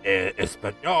salmon et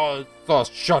espagnol sauce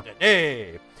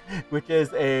chardonnay, which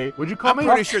is a Would you call I'm me?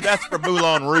 pretty sure that's for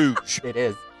Moulin Rouge. it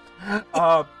is.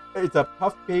 It's a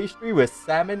puff pastry with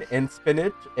salmon and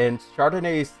spinach and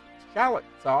Chardonnay shallot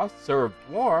sauce served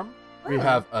warm. We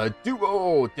have a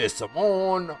duo de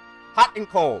salmon, hot and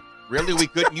cold. Really? We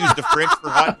couldn't use the French for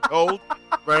hot and cold?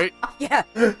 Right? Yeah.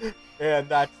 And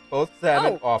that's both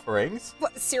salmon Oh. offerings.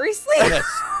 What, seriously? Yes.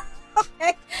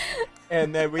 Okay.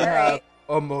 And then we All have right.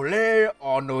 omelette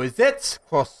aux noisettes,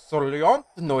 croissant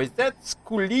noisettes,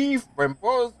 coulis,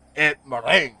 framboise, and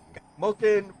meringue.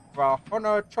 Molten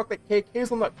Frahona chocolate cake,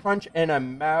 hazelnut crunch, and a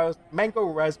mango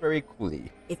raspberry coulis.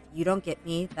 If you don't get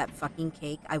me that fucking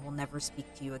cake, I will never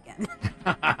speak to you again.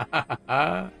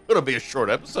 It'll be a short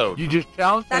episode. You just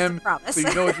challenged That's a him, promise. so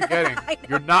you know what you're getting. I know,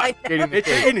 You're not I know. getting the It's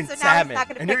cake. eating So now he's salmon, not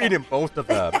gonna and you're pick it. eating both of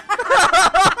them. Am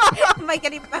I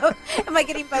getting both? Am I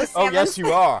getting both Oh, salmons? yes,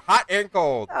 you are. Hot and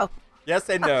cold. Oh, Yes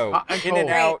and no. Hot and In and cold.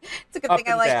 out. great. It's a good up thing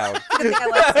I and like. down. It's a good thing I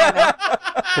like salmon.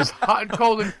 Because hot and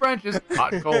cold in French is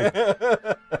hot and cold.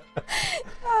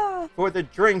 Ah, For the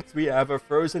drinks, we have a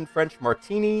frozen French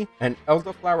martini, an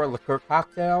elderflower liqueur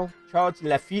cocktail, Charles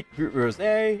Lafite Brut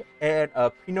Rosé, and a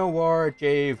Pinot Noir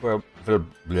J.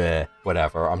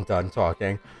 Whatever, I'm done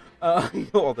talking.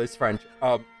 All this French.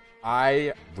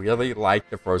 I really like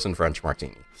the frozen French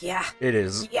martini. yeah, It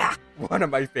is yeah. one of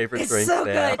my favorite It's drinks so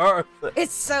there.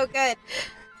 It's so good.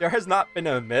 There has not been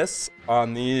a miss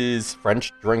on these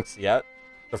French drinks yet.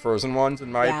 The frozen ones,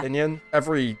 in my Yeah. opinion.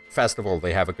 Every festival,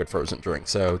 they have a good frozen drink,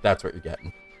 so that's what you're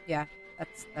getting. Yeah,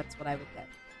 that's what I would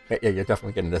get. Yeah, you're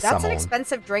definitely getting this That's an salmon.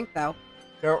 expensive drink, though.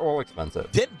 They're all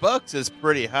expensive. $10 is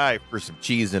pretty high for some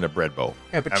cheese in a bread bowl.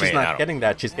 Yeah, but I she's mean, I not don't- getting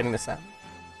that. She's getting the salmon.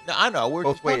 No, I know. We're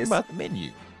Both just talking ways. about the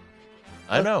menu.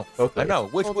 I know. Both I ways. know.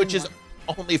 Which Holding is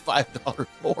only $5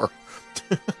 more. Goes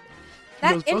That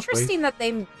both ways. interesting that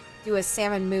they do a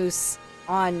salmon mousse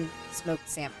on smoked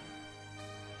salmon.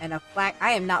 And a flax.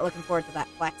 I am not looking forward to that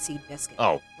flaxseed biscuit.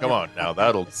 Oh, come Whatever on the now. fuck that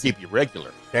That'll is. keep you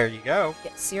regular. There you go.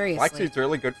 Yeah, seriously. Flaxseed's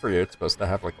really good for you. It's supposed to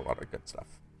have like a lot of good stuff.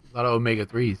 A lot of omega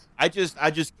 3s. I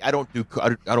don't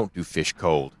do fish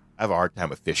cold. I have a hard time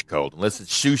with fish cold unless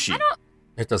it's sushi.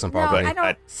 It doesn't No, bother me. I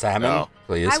don't. Salmon, No.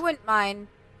 please. I wouldn't mind.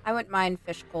 I wouldn't mind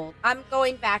fish cold. I'm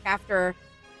going back after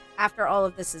all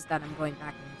of this is done. I'm going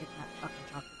back and getting that fucking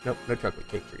chocolate. Nope, no chocolate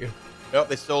cake for you. Nope,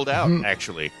 they sold out. Mhm.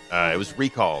 Actually, it was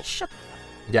recalled. Shut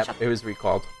Yep, it was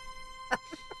recalled.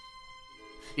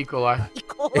 E. coli. the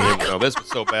Coli. No, this was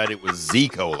so bad it was Z.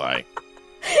 coli.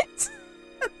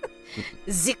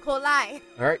 The Coli.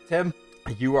 All right, Tim,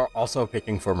 you are also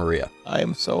picking for Maria. I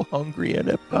am so hungry at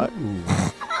Epcot.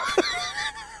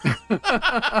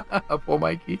 Poor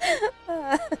Mikey.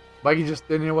 Mikey just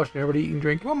sitting there watching everybody eat and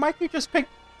drink. Well, Mikey just picked.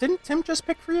 Didn't Tim just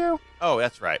pick for you? Oh,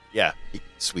 that's right. Yeah,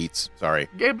 sweets. Sorry.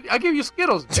 I gave you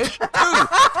Skittles, bitch.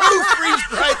 Two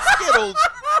freeze-dried Skittles.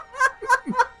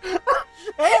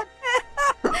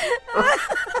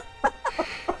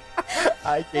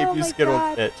 I gave Oh you my Skittles,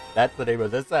 God. bitch. That's the name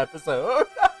of this episode.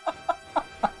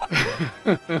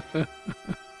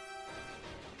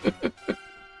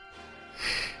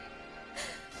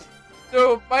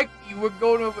 So, Mike, we're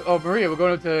going over. Oh, Maria, we're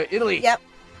going over to Italy. Yep.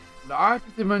 L'arte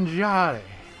di mangiare.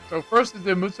 So first is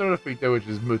the mozzarella frita, which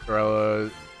is mozzarella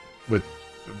with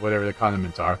whatever the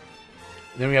condiments are.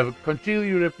 And then we have a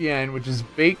conchiglie ripiene, which is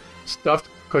baked stuffed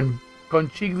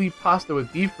conchiglie pasta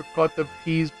with beef, ricotta,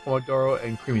 peas, pomodoro,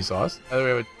 and creamy sauce. And then we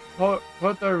have a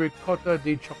torta ricotta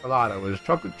di cioccolata, which is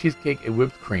chocolate cheesecake and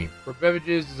whipped cream. For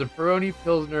beverages, is a Peroni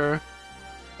Pilsner,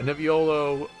 a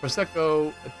Nebbiolo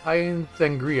Prosecco, Italian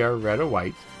Sangria, red or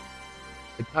white,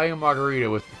 Italian Margarita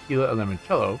with tequila and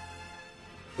limoncello,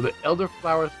 with an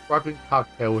elderflower sparkling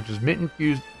cocktail, which is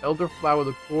mint-infused elderflower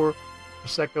liqueur,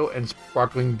 Prosecco, and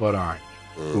sparkling blood orange.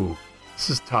 Ooh, this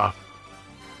is tough.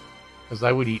 Because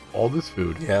I would eat all this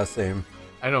food. Yeah, same.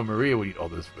 I know Maria would eat all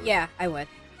this food. Yeah, I would.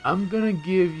 I'm going to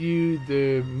give you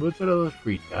the mozzarella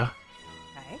frita,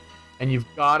 Okay. and you've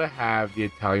got to have the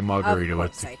Italian Margarita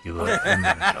with course I do. tequila and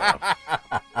limoncello.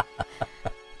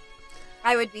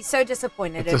 I would be so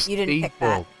disappointed It's if a you didn't pick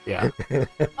that. staple. Yeah.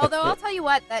 Although I'll tell you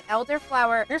what, that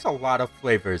elderflower. There's a lot of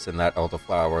flavors in that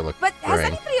elderflower liqueur. But has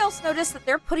anybody else noticed that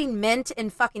they're putting mint in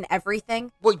fucking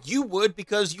everything? Well, you would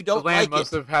because you The don't land like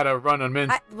must it. have had a run on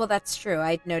mint. Well, that's true.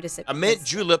 I'd notice it. A mint because-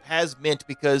 julep has mint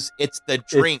because it's the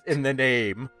It's drink. in the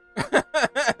name. That's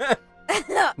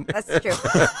true.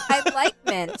 I like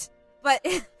mint, but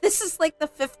this is like the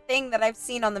fifth thing that I've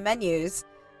seen on the menus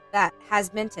that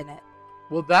has mint in it.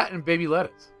 Well, that and baby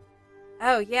lettuce.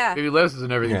 Oh yeah, Baby lettuce is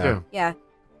in everything, Yeah. too. yeah.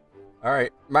 All right,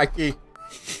 Mikey.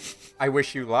 I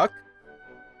wish you luck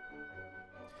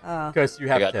Oh. because you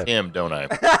I have got Tim. Tim, don't I?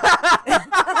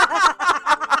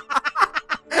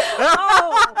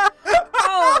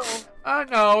 Oh.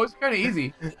 No, it's kind of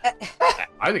easy.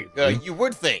 I think it's easy. You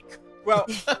would think. Well,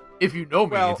 If you know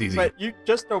me, well, it's easy. but you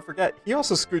just don't forget. He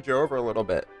also screwed you over a little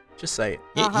bit. Just saying.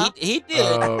 He, Uh-huh. he did.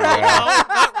 Oh, No, yeah.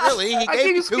 not really. He I gave gave me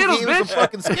you 2 Skittles, kilos of bitch.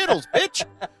 fucking Skittles, bitch.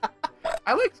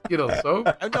 I like Skittles, so.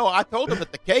 I know. I told him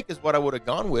that the cake is what I would have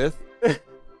gone with.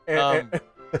 Um,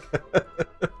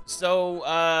 So,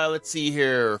 let's see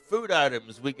here. Food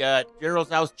items. We got General's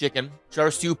House chicken, char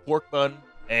siu pork bun,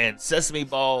 and sesame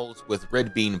balls with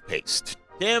red bean paste.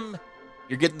 Tim,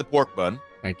 you're getting the pork bun.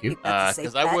 Thank you. That's a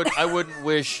safe Because bet. I wouldn't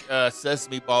wish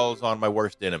sesame balls on my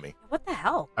worst enemy. What the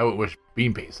hell? I would wish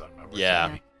bean paste on my worst Yeah.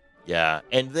 enemy. Yeah.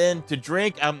 And then to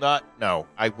drink,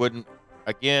 I wouldn't.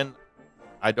 Again,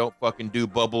 I don't fucking do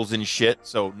bubbles and shit,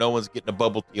 so no one's getting a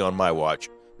bubble tea on my watch.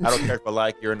 I don't care if I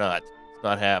like you or not. It's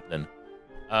not happening.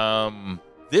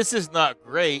 This is not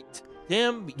great.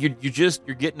 Tim, you're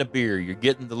getting a beer. You're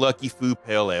getting the Lucky Foo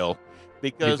Pale Ale.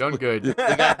 Because You've done good. we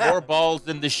got more balls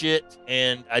than the shit,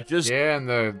 and I just... Yeah, and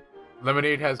the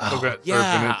lemonade has coconut syrup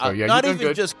in it, so yeah, not you've done even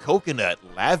good. just coconut,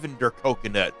 lavender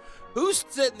coconut. Who's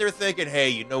sitting there thinking, hey,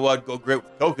 you know what, go great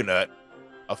with coconut?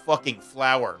 A fucking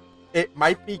flower. It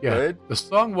might be Yeah. good. The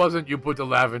song wasn't you put the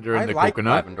lavender in I the like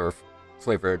coconut. lavender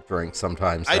flavored drinks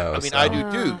sometimes. I Though, mean, so. I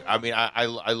do too. I mean, I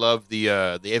love the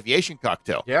aviation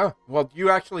cocktail. Yeah. Well, you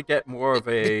actually get more of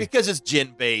a. Because it's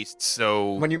gin based,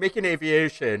 so When you make an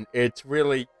aviation, it's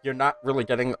really you're not really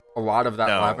getting a lot of that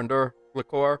No. lavender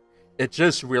liqueur. It's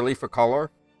just really for color.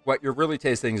 What you're really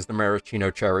tasting is the maraschino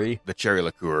cherry. the cherry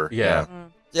liqueur. Yeah.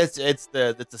 Mm. It's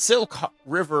the Silk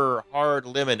River hard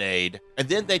lemonade, and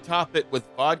then they top it with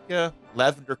vodka,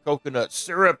 lavender coconut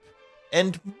syrup,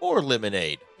 and more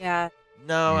lemonade. Yeah.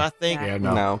 No, I think Yeah,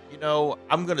 No. you know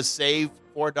I'm gonna save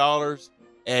 $4,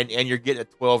 and you're getting a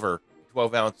 12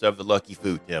 ounce of the Lucky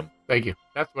Food, Tim. Thank you.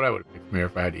 That's what I would have picked from here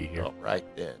if I had to eat here. All right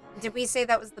then. Did we say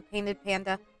that was the painted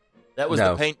panda? That was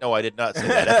No. the paint. No, I did not say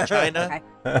that. That's China,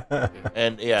 Okay.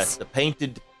 and yes, the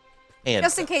painted panda.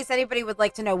 Just in case anybody would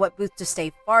like to know what booth to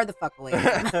stay far the fuck away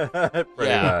from.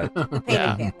 Pretty Yeah. much. The painted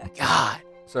Yeah. panda. God.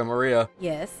 So Maria,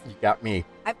 Yes. you got me.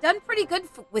 I've done pretty good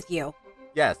with you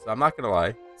Yes, I'm not gonna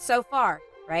lie. so far,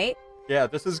 right? Yeah,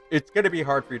 it's gonna be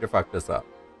hard for you to fuck this up.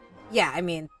 Yeah, I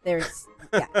mean, there's...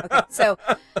 Yeah, okay. So,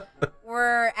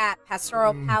 we're at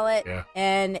Pastoral Palate, yeah.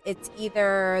 and it's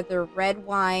either the red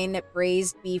wine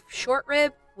braised beef short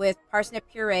rib with parsnip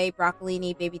puree,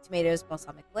 broccolini, baby tomatoes,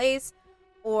 balsamic glaze,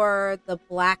 or the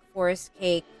black forest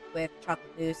cake with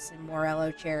chocolate mousse and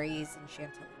morello cherries and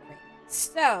chantilly cream.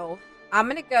 So, I'm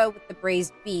going to go with the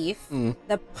braised beef. Mm.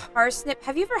 The parsnip...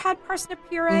 Have you ever had parsnip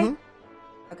puree? Mhm.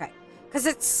 Okay. Because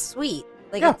it's sweet.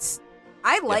 Like, Yeah.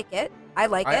 I like it. I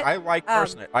like it. I like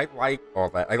parsnip. I like all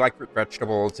that. I like root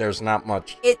vegetables. There's not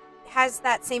much. It has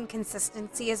that same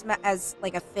consistency as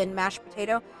like a thin mashed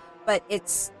potato, but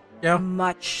it's Yeah.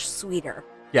 much sweeter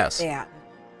Yes. than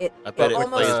it. I bet it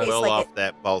almost plays tastes well like off it.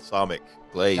 that balsamic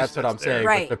glaze. That's what I'm there. saying.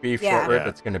 Right, With the beef yeah. short rib, Yeah.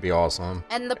 it's going to be awesome.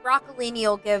 And the broccolini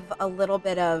will give a little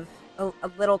bit of a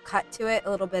little cut to it, a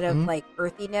little bit of Mhm. like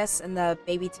earthiness, and the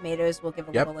baby tomatoes will give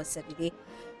a Yep. little acidity.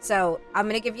 So I'm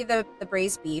gonna give you the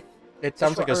braised beef. It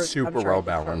sounds like a short- I'm super sure I well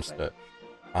did short balanced rib. it.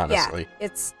 Honestly. Yeah,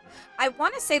 it's. I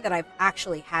want to say that I've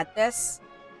actually had this,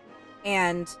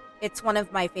 and it's one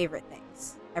of my favorite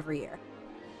things every year.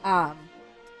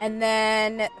 And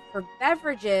then for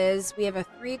beverages, we have a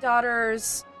Three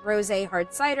Daughters Rosé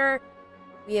Hard Cider.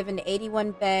 We have an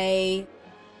 81 Bay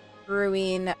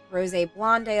Brewing Rosé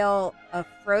Blonde Ale, a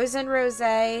Frozen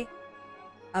Rosé,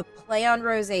 a Play on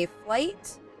Rosé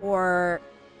Flight, or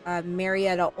a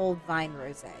Marietta Old Vine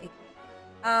Rosé.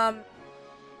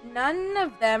 None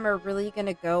of them are really going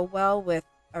to go well with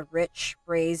a rich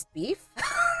braised beef.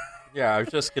 Yeah, I was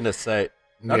just going to say,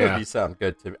 none Yeah. of these sound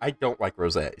good to me. I don't like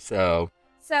rosé, so.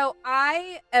 So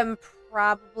I am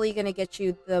probably going to get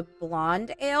you the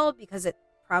blonde ale because it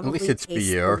probably least it's tastes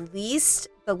beer.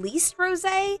 the least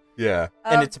rosé Yeah.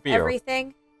 of And it's beer.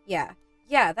 everything. Yeah.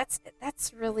 Yeah, that's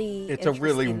really It's a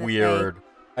really interesting that weird.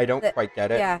 I don't that- quite get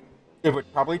they- it. yeah. It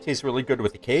would probably taste really good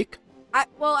with a cake.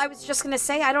 I was just going to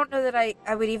say I don't know that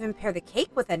I would even pair the cake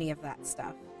with any of that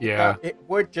stuff. Yeah. It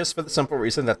would just for the simple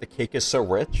reason that the cake is so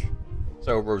rich.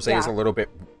 So rosé is a Yeah. little bit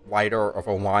lighter of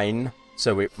a wine,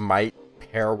 so it might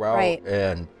pair well. Right.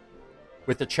 And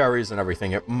with the cherries and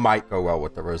everything, it might go well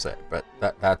with the rosé. But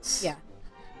that's Yeah.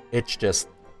 It's just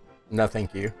no,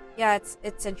 thank you. Yeah,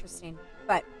 it's interesting.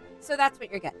 But so that's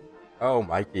what you're getting. Oh,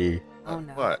 Mikey, Oh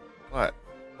no. What?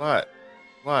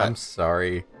 I'm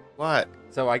sorry. What?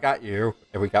 So I got you,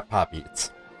 and we got Pop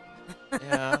Eats.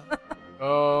 Yeah.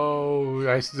 Oh,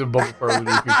 I see some bubble pearl in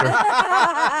the future.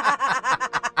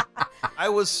 I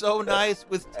was so nice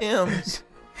with Tim's.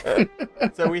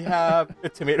 So we have a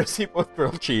tomato soup with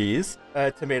grilled cheese, a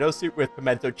tomato soup with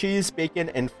pimento cheese, bacon,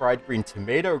 and fried green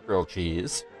tomato grilled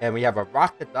cheese, and we have a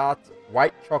Rock the Dot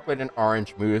white chocolate and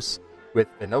orange mousse with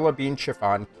vanilla bean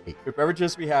chiffon cake. For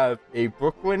beverages, we have a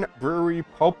Brooklyn Brewery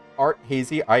Pulp Art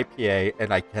Hazy IPA,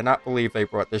 and I cannot believe they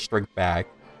brought this drink back,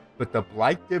 with the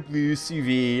Black de Blue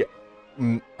CV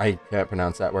I can't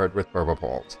pronounce that word with Burba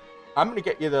balls. I'm gonna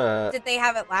get you the. Did they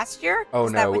have it last year? Oh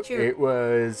Is that no, what you... it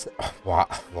was a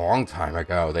long time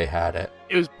ago. They had it.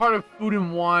 It was part of Food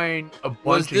and Wine a bunch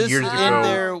Was of this years in ago.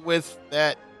 there with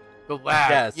that? The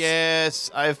lab. Yes.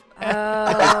 Yes, The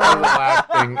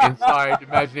lab thing inside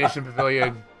Imagination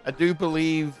Pavilion. I do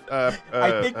believe. I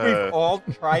think we've all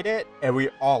tried it and we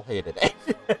all hated it.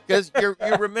 Because you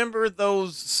remember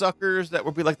those suckers that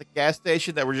would be like the gas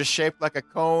station that were just shaped like a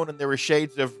cone and there were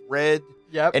shades of red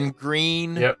Yep. and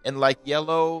green Yep. and like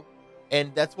yellow,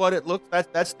 and that's what it looks.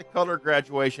 That's the color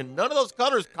graduation. None of those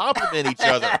colors complement each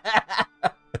other.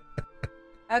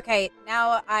 Okay,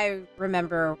 now I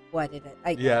remember what it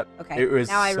is. Yep. Okay, It was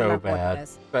now I so remember bad. what it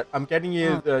is. But I'm getting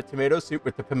you the tomato soup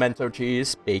with the pimento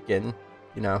cheese, bacon.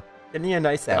 You know, getting you a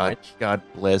nice sandwich. God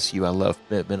bless you. I love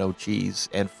pimento cheese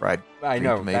and fried. I green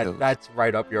know tomatoes. that's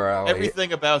right up your alley.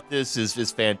 Everything about this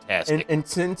is fantastic. And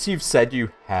since you've said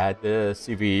you had the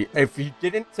CV, if you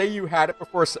didn't say you had it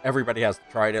before, so everybody has to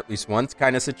try it at least once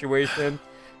kind of situation.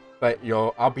 But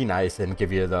I'll be nice and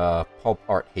give you the pulp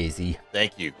art hazy.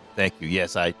 Thank you.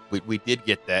 Yes, we did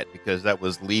get that because that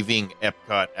was leaving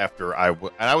Epcot after I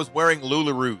was wearing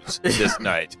Lularoos this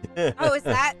night. Oh, is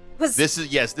that... This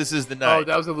is the night. Oh,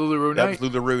 that was a Lularoe That night? was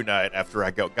Lularoo night after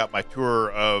I got my tour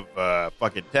of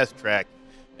fucking Test Track.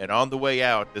 And on the way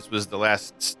out, this was the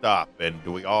last stop. And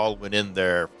we all went in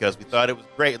there because we thought it was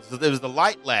great. So there was the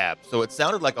light lab. So it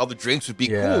sounded like all the drinks would be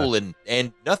cool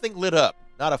and nothing lit up.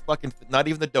 Not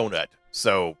even the donut.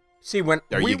 So See, when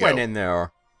There we you go. went in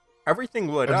there, everything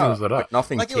lit Everything up, was lit up. but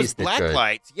nothing like it was tasted black good.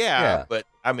 lights, Yeah. But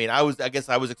I mean, I guess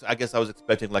I was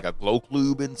expecting like a glow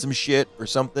clube and some shit or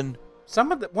something.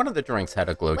 One of the drinks had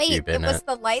a glow Wait, cube it in was it.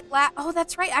 the light lab. Oh,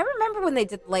 that's right. I remember when they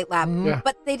did the light lab, Mhm. Yeah.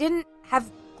 but they didn't have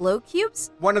glow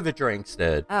cubes. One of the drinks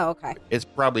did. Oh, okay. It's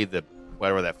probably the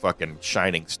whatever that fucking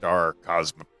shining star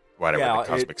cosmic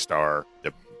star,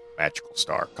 the magical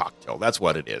star cocktail. That's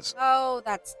what it is. Oh,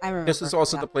 I remember. This is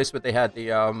also Yeah. the place where they had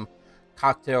the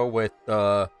cocktail with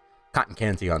cotton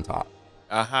candy on top,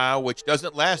 Which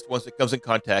doesn't last once it comes in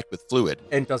contact with fluid.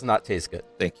 and does not taste good.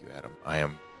 Thank you, Adam.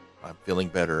 I'm feeling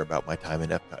better about my time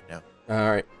in Epcot now. All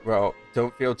right, well,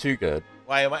 don't feel too good.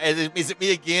 Why am I? Is it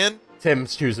me again?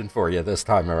 Tim's choosing for you this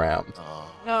time around.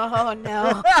 Oh, Oh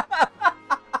no!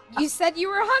 You said you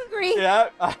were hungry. Yeah,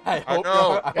 I hope,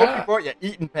 know. I hope Yeah. you brought your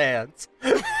eating pants.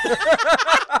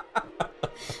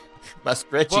 my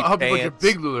stretchy Well, I hope you put your pants.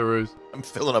 big Lularoos. I'm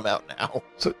filling them out now.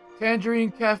 So,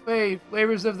 Tangerine Cafe,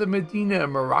 flavors of the Medina,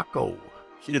 Morocco.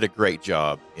 She did a great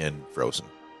job in Frozen.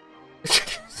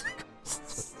 Jesus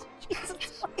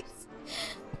Christ.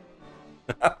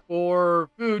 For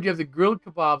food, you have the grilled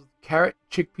kebabs, carrot,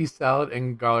 chickpea salad,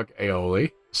 and garlic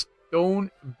aioli.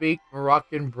 Stone baked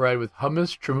Moroccan bread with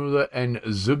hummus, tremula, and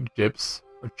zug dips.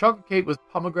 Or chocolate cake with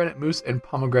pomegranate mousse and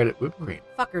pomegranate whipped cream.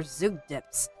 Fucker Zug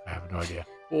dips. I have no idea.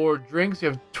 For drinks, you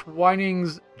have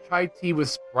Twinings chai tea with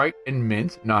Sprite and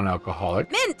mint,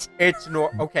 non-alcoholic. Mint. It's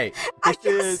okay. I'm This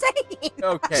just is saying.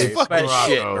 okay, It's fucking but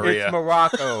shit, Morocco. Maria. it's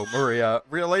Morocco, Maria.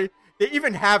 Really? They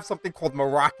even have something called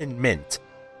Moroccan mint.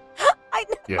 I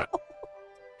know. Yeah.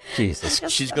 Jesus.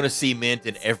 Just- She's gonna see mint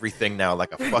in everything now,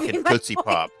 like a Proving fucking my Tootsie point.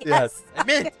 Pop. Yes.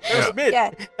 Mint. There's Yeah. mint.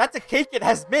 Yeah. That's a cake. It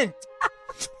has mint.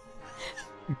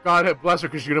 God bless her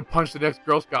because she's going to punch the next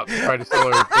Girl Scout and try to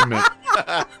sell her in mint.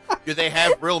 Do they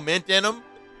have real mint in them?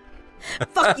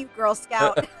 Fuck you, Girl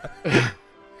Scout.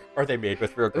 Are they made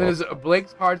with real There's gold? a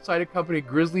Blake's Hard Cider Company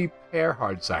Grizzly Pear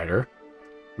Hard Cider.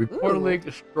 Reporter Ooh. Lake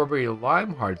Strawberry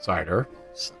Lime Hard Cider.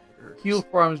 Keel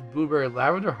Farms Blueberry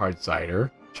Lavender Hard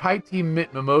Cider. Chai Tea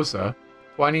Mint Mimosa.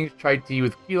 Twinings Chai Tea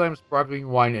with key lime sparkling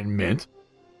wine and mint.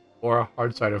 Or a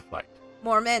hard cider flight.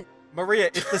 More mint. Maria,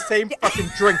 it's the same fucking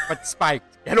drink but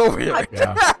spiked. Get over here.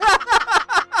 Yeah.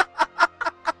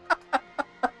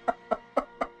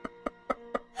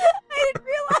 I didn't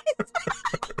realize.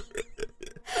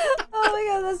 Oh my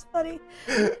god, that's funny.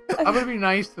 I'm going to be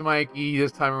nice to Mikey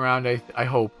this time around, I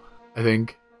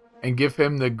think. And give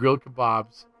him the grilled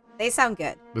kebabs They sound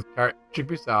good. with carrot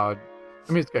chickpea salad.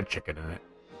 I mean, it's got chicken in it.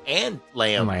 And And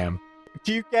lamb. lamb.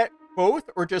 Do you get both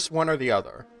or just one or the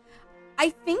other? I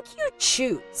think you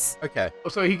choose. Okay. Oh,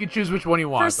 so he can choose which one he For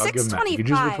wants. I'll give him that. He can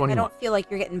choose which $6.25, one I he don't wants. feel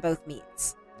like you're getting both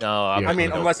meats. No, I'm Yeah. I mean,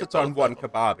 don't unless get it's on both one of them.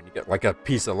 kebab and you get like a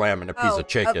piece of lamb and a piece of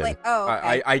chicken. okay.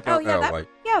 I don't yeah, know. that- Like,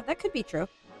 Yeah, that could be true.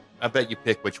 I bet you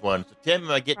pick which one. So, Tim,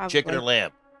 am I getting chicken or Probably.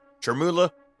 lamb?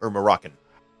 Chermoula or Moroccan?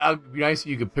 I'll be nice if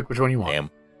you can pick which one you want. Lamb.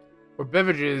 For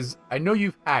beverages, I know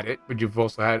you've had it, but you've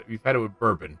had it with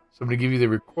bourbon. So I'm going to give you the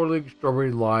Recorder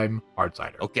Strawberry Lime Hard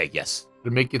Cider. Okay, yes. To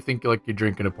make you think like you're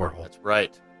drinking a porthole That's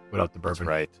right. without the That's bourbon.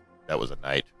 right. That was a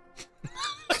night.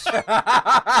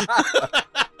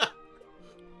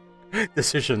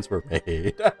 Decisions were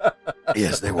made.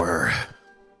 Yes, they were.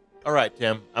 All right,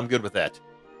 Tim. I'm good with that.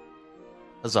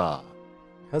 Huzzah.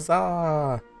 Huzzah!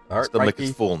 All right, Stomach Mikey.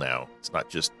 is full now. It's not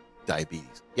just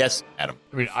diabetes. Yes, Adam.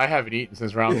 I mean, I haven't eaten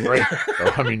since round 3.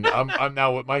 So, I mean, I'm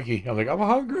now with Mikey. I'm like, I'm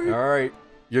hungry. All right,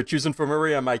 you're choosing for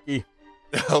Maria, Mikey.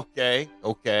 Okay.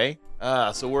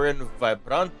 So we're in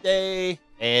Vibrante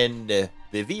and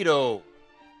Vivido.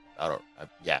 I don't.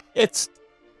 Yeah, it's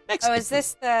next. Oh, is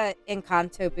this the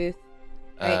Encanto booth?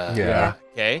 Right? Yeah.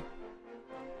 Okay.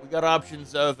 We got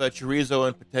options of chorizo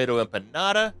and potato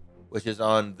empanada, which is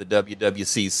on the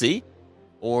WWCC,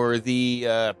 or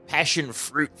the passion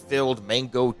fruit-filled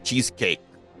mango cheesecake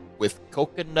with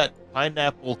coconut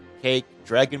pineapple cake,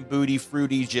 dragon booty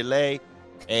fruity gelée,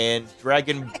 and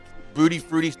dragon booty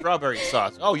fruity strawberry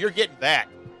sauce. Oh, you're getting that.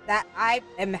 That I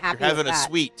am happy You're having with a that.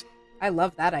 sweet. I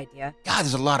love that idea. God,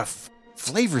 there's a lot of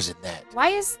flavors in that. Why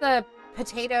is the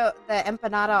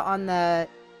empanada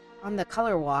on the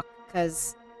color walk?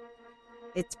 Because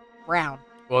it's brown.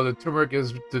 Well, the turmeric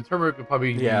would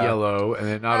probably be Yeah. yellow, and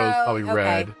the natto's probably okay.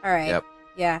 red. All right. Yep.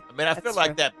 Yeah. I mean, I feel That's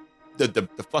like true. that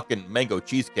the fucking mango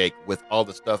cheesecake with all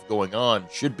the stuff going on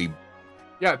should be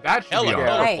Yeah, that should hella be on. Yeah.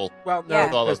 colorful. Well, no, Yeah.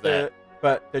 With all of because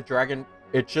but the dragon,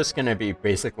 it's just gonna be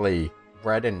basically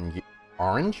red and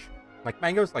orange. Like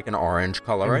mango's like an orange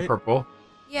color, And right? purple.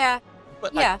 Yeah.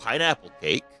 But Yeah. like pineapple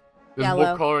cake, There's Yellow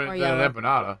more color or than yellow. an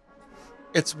empanada.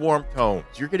 it's warm tones.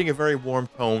 You're getting a very warm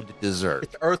toned dessert.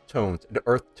 It's earth tones. The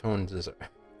earth tones is. Okay.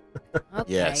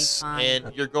 Yes, Fine.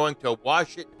 and you're going to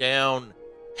wash it down.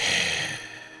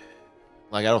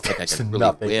 Like I don't think I It's can really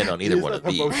nothing. win on either one of the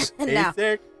these. most No.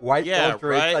 basic white Yeah, girl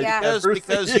drink right. I've Yeah. ever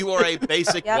Because seen. you are a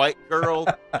basic Yep. white girl,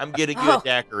 I'm getting you a Oh.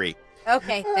 daiquiri.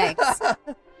 Okay, thanks.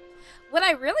 What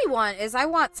I really want is I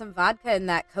want some vodka in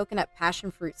that coconut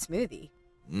passion fruit smoothie.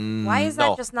 Why is no.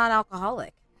 that just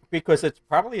non-alcoholic? Because it's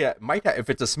probably might have, if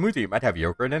it's a smoothie, it might have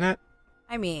yogurt in it.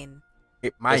 I mean,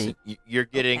 It might. Listen, you're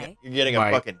getting Okay. a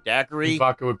Right. fucking daiquiri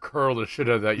Vodka would curl the shit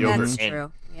out of that yogurt. that's and-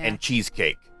 true. Yeah. and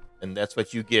cheesecake, and that's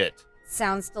what you get.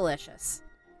 Sounds delicious.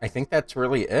 I think that's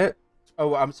really it.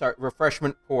 Oh, I'm sorry.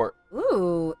 Refreshment port.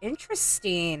 Ooh,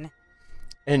 interesting.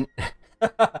 And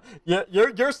yeah,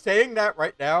 you're saying that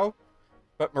right now,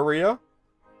 but Maria,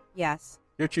 Yes.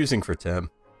 you're choosing for Tim.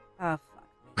 Oh, fuck.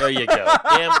 There you go.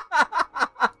 Damn.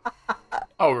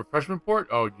 Oh, refreshment port?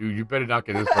 Oh, you better not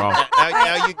get this wrong.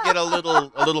 Now you get a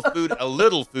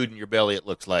little food in your belly. It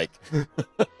looks like.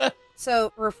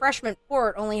 So, refreshment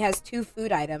port only has 2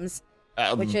 food items.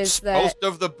 Which is the- most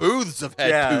of the booths have had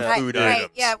Yeah. 2 food right,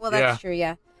 items. yeah, well, that's true,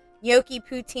 yeah. Gnocchi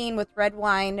poutine with red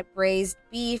wine, braised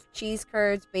beef, cheese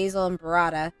curds, basil, and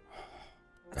burrata.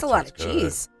 That's That a lot of sounds good.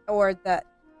 cheese. Or the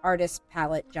artist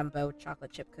palette jumbo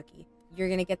chocolate chip cookie. You're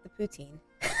going to get the poutine.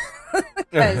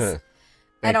 Because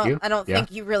I Thank you. don't Yeah.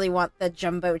 think you really want the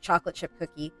jumbo chocolate chip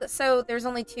cookie. So there's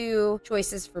only 2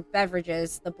 choices for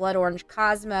beverages: the blood orange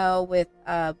Cosmo with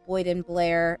Boyd and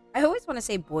Blair. I always want to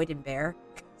say Boyd and Bear,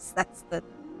 'cause that's the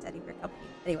teddy bear company.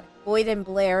 Anyway, Boyd and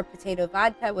Blair potato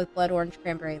vodka with blood orange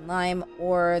cranberry and lime,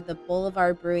 or the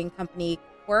Boulevard Brewing Company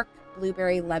Quirk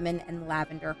blueberry lemon and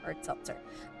lavender hard seltzer.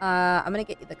 I'm gonna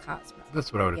get you the Cosmo.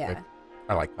 That's what I would have Yeah. picked.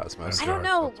 I like Cosmos. I Sure, don't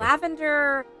know. seltzer.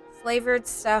 Lavender flavored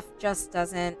stuff just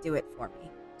doesn't do it for me.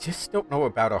 Just don't know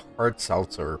about a hard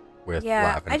seltzer with Yeah,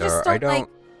 lavender. I just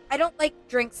I don't like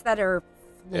drinks that are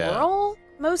Yeah. floral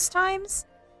most times.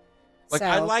 Like so,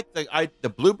 I like the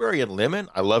blueberry and lemon.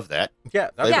 I love that. Yeah,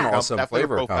 that's Yeah. an awesome That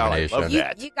flavor flavor profile, I love combination.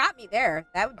 that. you got me there.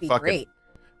 That would be Fucking- great.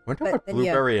 Wonder but what then you-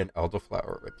 blueberry and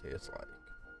elderflower would taste like.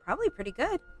 Probably pretty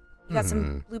good. You got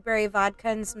some blueberry vodka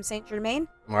and some Saint Germain.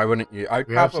 Why wouldn't you? I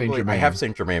We have Saint probably I Germain. have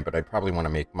Saint Germain, but I'd probably want to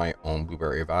make my own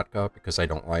blueberry vodka because I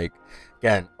don't like,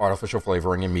 again, artificial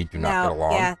flavoring and me do not get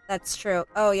along. Yeah, that's true.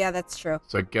 Oh yeah, that's true.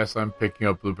 So I guess I'm picking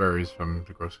up blueberries from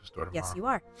the grocery store tomorrow. Yes, you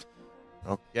are.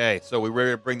 Okay, so we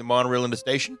ready to bring the monorail into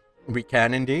station? We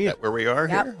can Is indeed. that where we are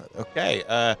Yep. here?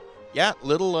 Okay. Yeah,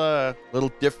 little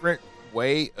different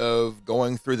way of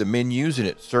going through the menus, and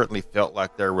it certainly felt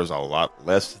like there was a lot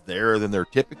less there than there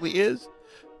typically is.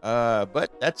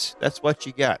 But that's what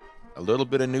you got. A little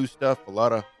bit of new stuff, a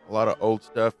lot of old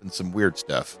stuff, and some weird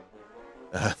stuff.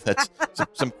 That's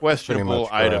some questionable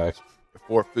much items correct.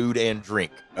 for food and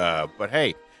drink. But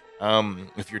hey,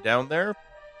 if you're down there,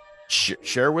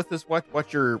 share with us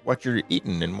what you're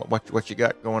eating and what you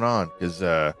got going on. Because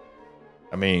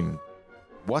I mean,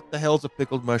 what the hell's a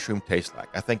pickled mushroom taste like?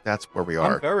 I think that's where we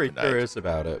are. I'm very tonight. curious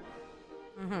about it.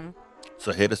 Mm-hmm.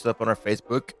 So hit us up on our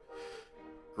Facebook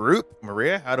group.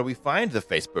 Maria, how do we find the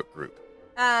Facebook group?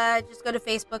 Just go to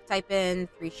Facebook, type in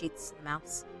 3 Sheets to the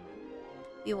Mouse.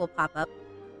 You will pop up.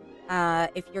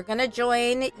 If you're going to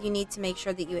join, you need to make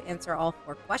sure that you answer all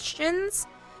 4 questions,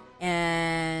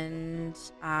 and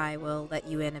I will let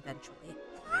you in eventually.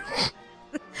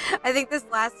 I think this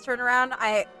last turnaround,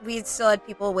 we still had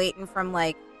people waiting from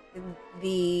like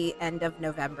the end of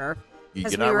November. You're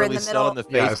 'Cause not we were in really the selling the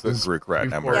middle- Facebook group right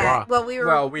now. before Maria. Yeah, well, we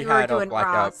we were had a doing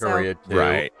blackout Raw, period too.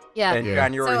 Right. Yeah. And Yeah.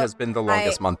 January So has been the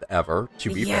longest month ever,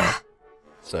 to be Yeah. fair.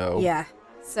 So Yeah.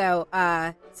 So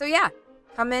yeah,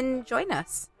 come and join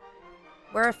us.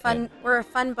 We're a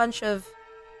fun bunch of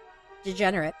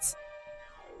degenerates.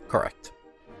 correct.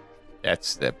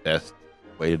 That's the best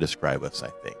way to describe us, I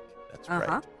think. That's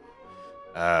Uh-huh.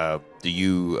 right. Do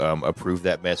you approve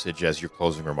that message as your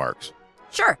closing remarks?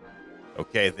 Sure.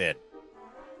 Okay, then.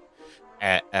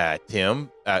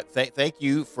 Tim, thank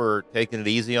you for taking it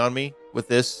easy on me with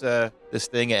this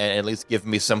thing, and at least giving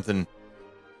me something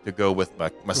to go with my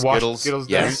Wash Skittles. Skittles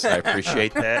Yes, down. I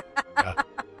appreciate that.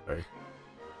 Sorry.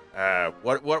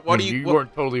 What do you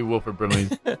weren't totally Wilford Brimley.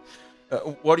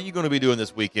 what are you going to be doing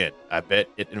this weekend? I bet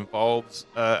it involves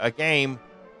a game.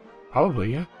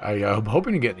 Probably, yeah. I'm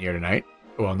hoping to get in the air tonight.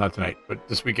 Well, not tonight, but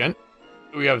this weekend.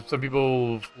 We have some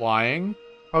people flying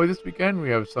probably this weekend. We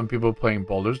have some people playing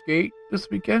Baldur's Gate this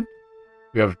weekend.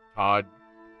 We have Todd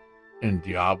and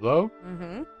Diablo.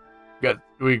 Mm-hmm.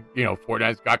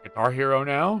 Fortnite's got Guitar Hero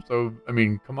now. So, I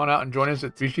mean, come on out and join us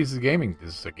at Three Sheets of Gaming.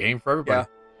 This is a game for everybody. Yeah.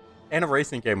 And a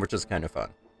racing game, which is kind of fun.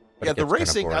 But Yeah, it the gets kinda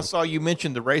racing. I boring. saw you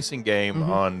mention the racing game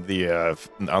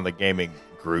Mhm. on the gaming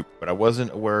group, but I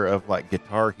wasn't aware of like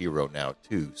Guitar Hero now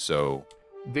too. So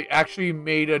They actually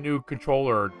made a new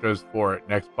controller just for it.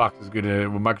 And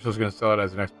Microsoft's gonna sell it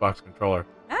as an Xbox controller.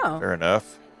 Oh. fair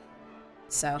enough.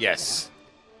 So Yes.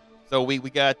 So we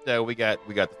got the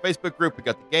Facebook group, we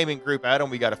got the gaming group, Adam.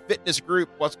 We got a fitness group.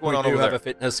 What's going on We do over have there? a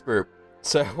fitness group.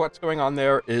 So what's going on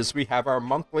there is we have our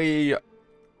monthly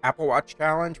Apple Watch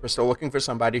challenge. We're still looking for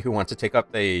somebody who wants to take up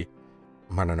I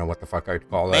don't know what the fuck I'd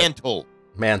call it. Mantle.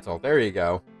 Mantle. There you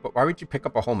go. But why would you pick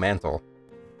up a whole mantle?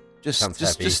 Sounds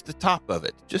heavy. Just the top of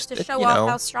it. Just to that, show you off know,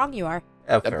 how strong you are.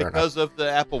 Oh, that fair enough. because of the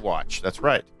Apple Watch. That's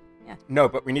right. No,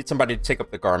 but we need somebody to take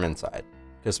up the Garmin side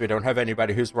because we don't have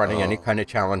anybody who's running any kind of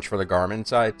challenge for the Garmin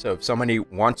side. So if somebody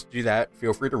wants to do that,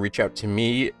 feel free to reach out to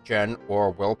me, Jen,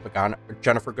 or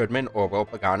Jennifer Goodman, or Will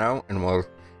Pagano, and we'll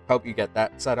help you get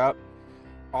that set up.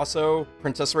 Also,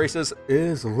 Princess Races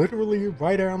is literally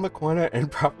right around the corner, and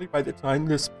probably by the time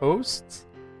this posts,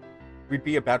 we'd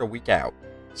be about a week out.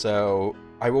 So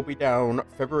I will be down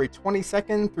February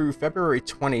 22nd through February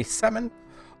 27th.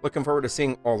 Looking forward to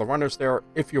seeing all the runners there.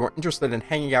 If you are interested in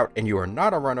hanging out and you are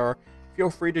not a runner, feel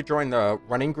free to join the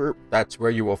running group. That's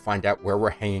where you will find out where we're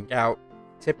hanging out.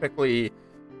 Typically,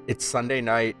 it's Sunday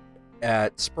night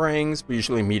at Springs. We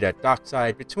usually meet at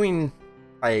Dockside between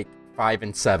like 5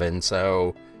 and 7.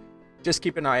 So just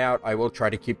keep an eye out. I will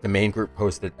try to keep the main group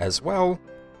posted as well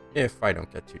if I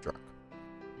don't get too drunk.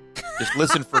 Just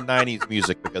listen for 90s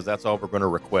music because that's all we're going to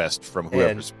request from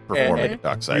whoever's performing and at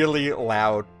Dockside. Really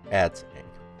loud ad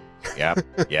singing,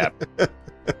 Yep.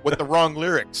 With the wrong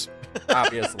lyrics.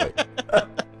 obviously.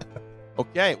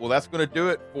 Okay, well, that's going to do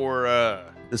it for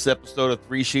this episode of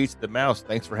Three Sheets to the Mouse.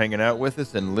 Thanks for hanging out with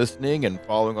us and listening and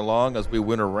following along as we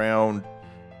went around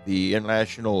the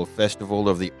International Festival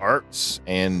of the Arts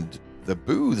and the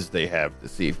booths they have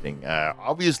this evening.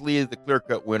 Obviously, the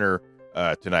clear-cut winner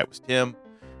tonight was Tim.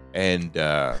 And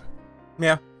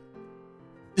Yeah.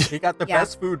 He got the Yeah.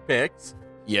 best food picks.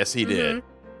 yes, he did. And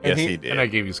Yes, he- he did. And I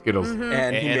gave you Skittles. Mhm.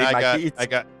 And he And made I Mikey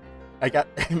got I got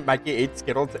Mikey ate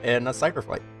Skittles and a cider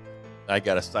flight. I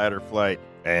got a cider flight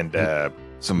and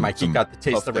some. Mikey some got to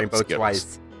taste puffed the up rainbow Skittles.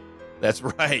 twice. That's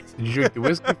right. Did you drink the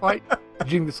whiskey fight? Did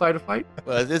you drink the cider fight?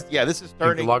 This is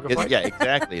turning. lager fight? Yeah,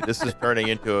 exactly. This is turning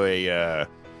into a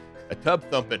tub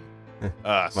thumping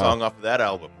song off of that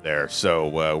album there. So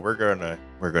we're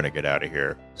gonna get out of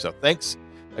here. So thanks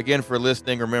again for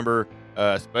listening. Remember,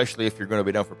 especially if you're going to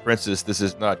be down for Princess, this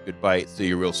is not goodbye. See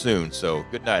you real soon. So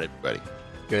good night, everybody.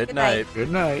 Good Good night. night.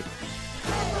 Good night.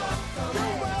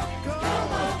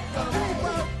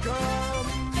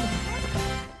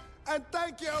 And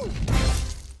thank you.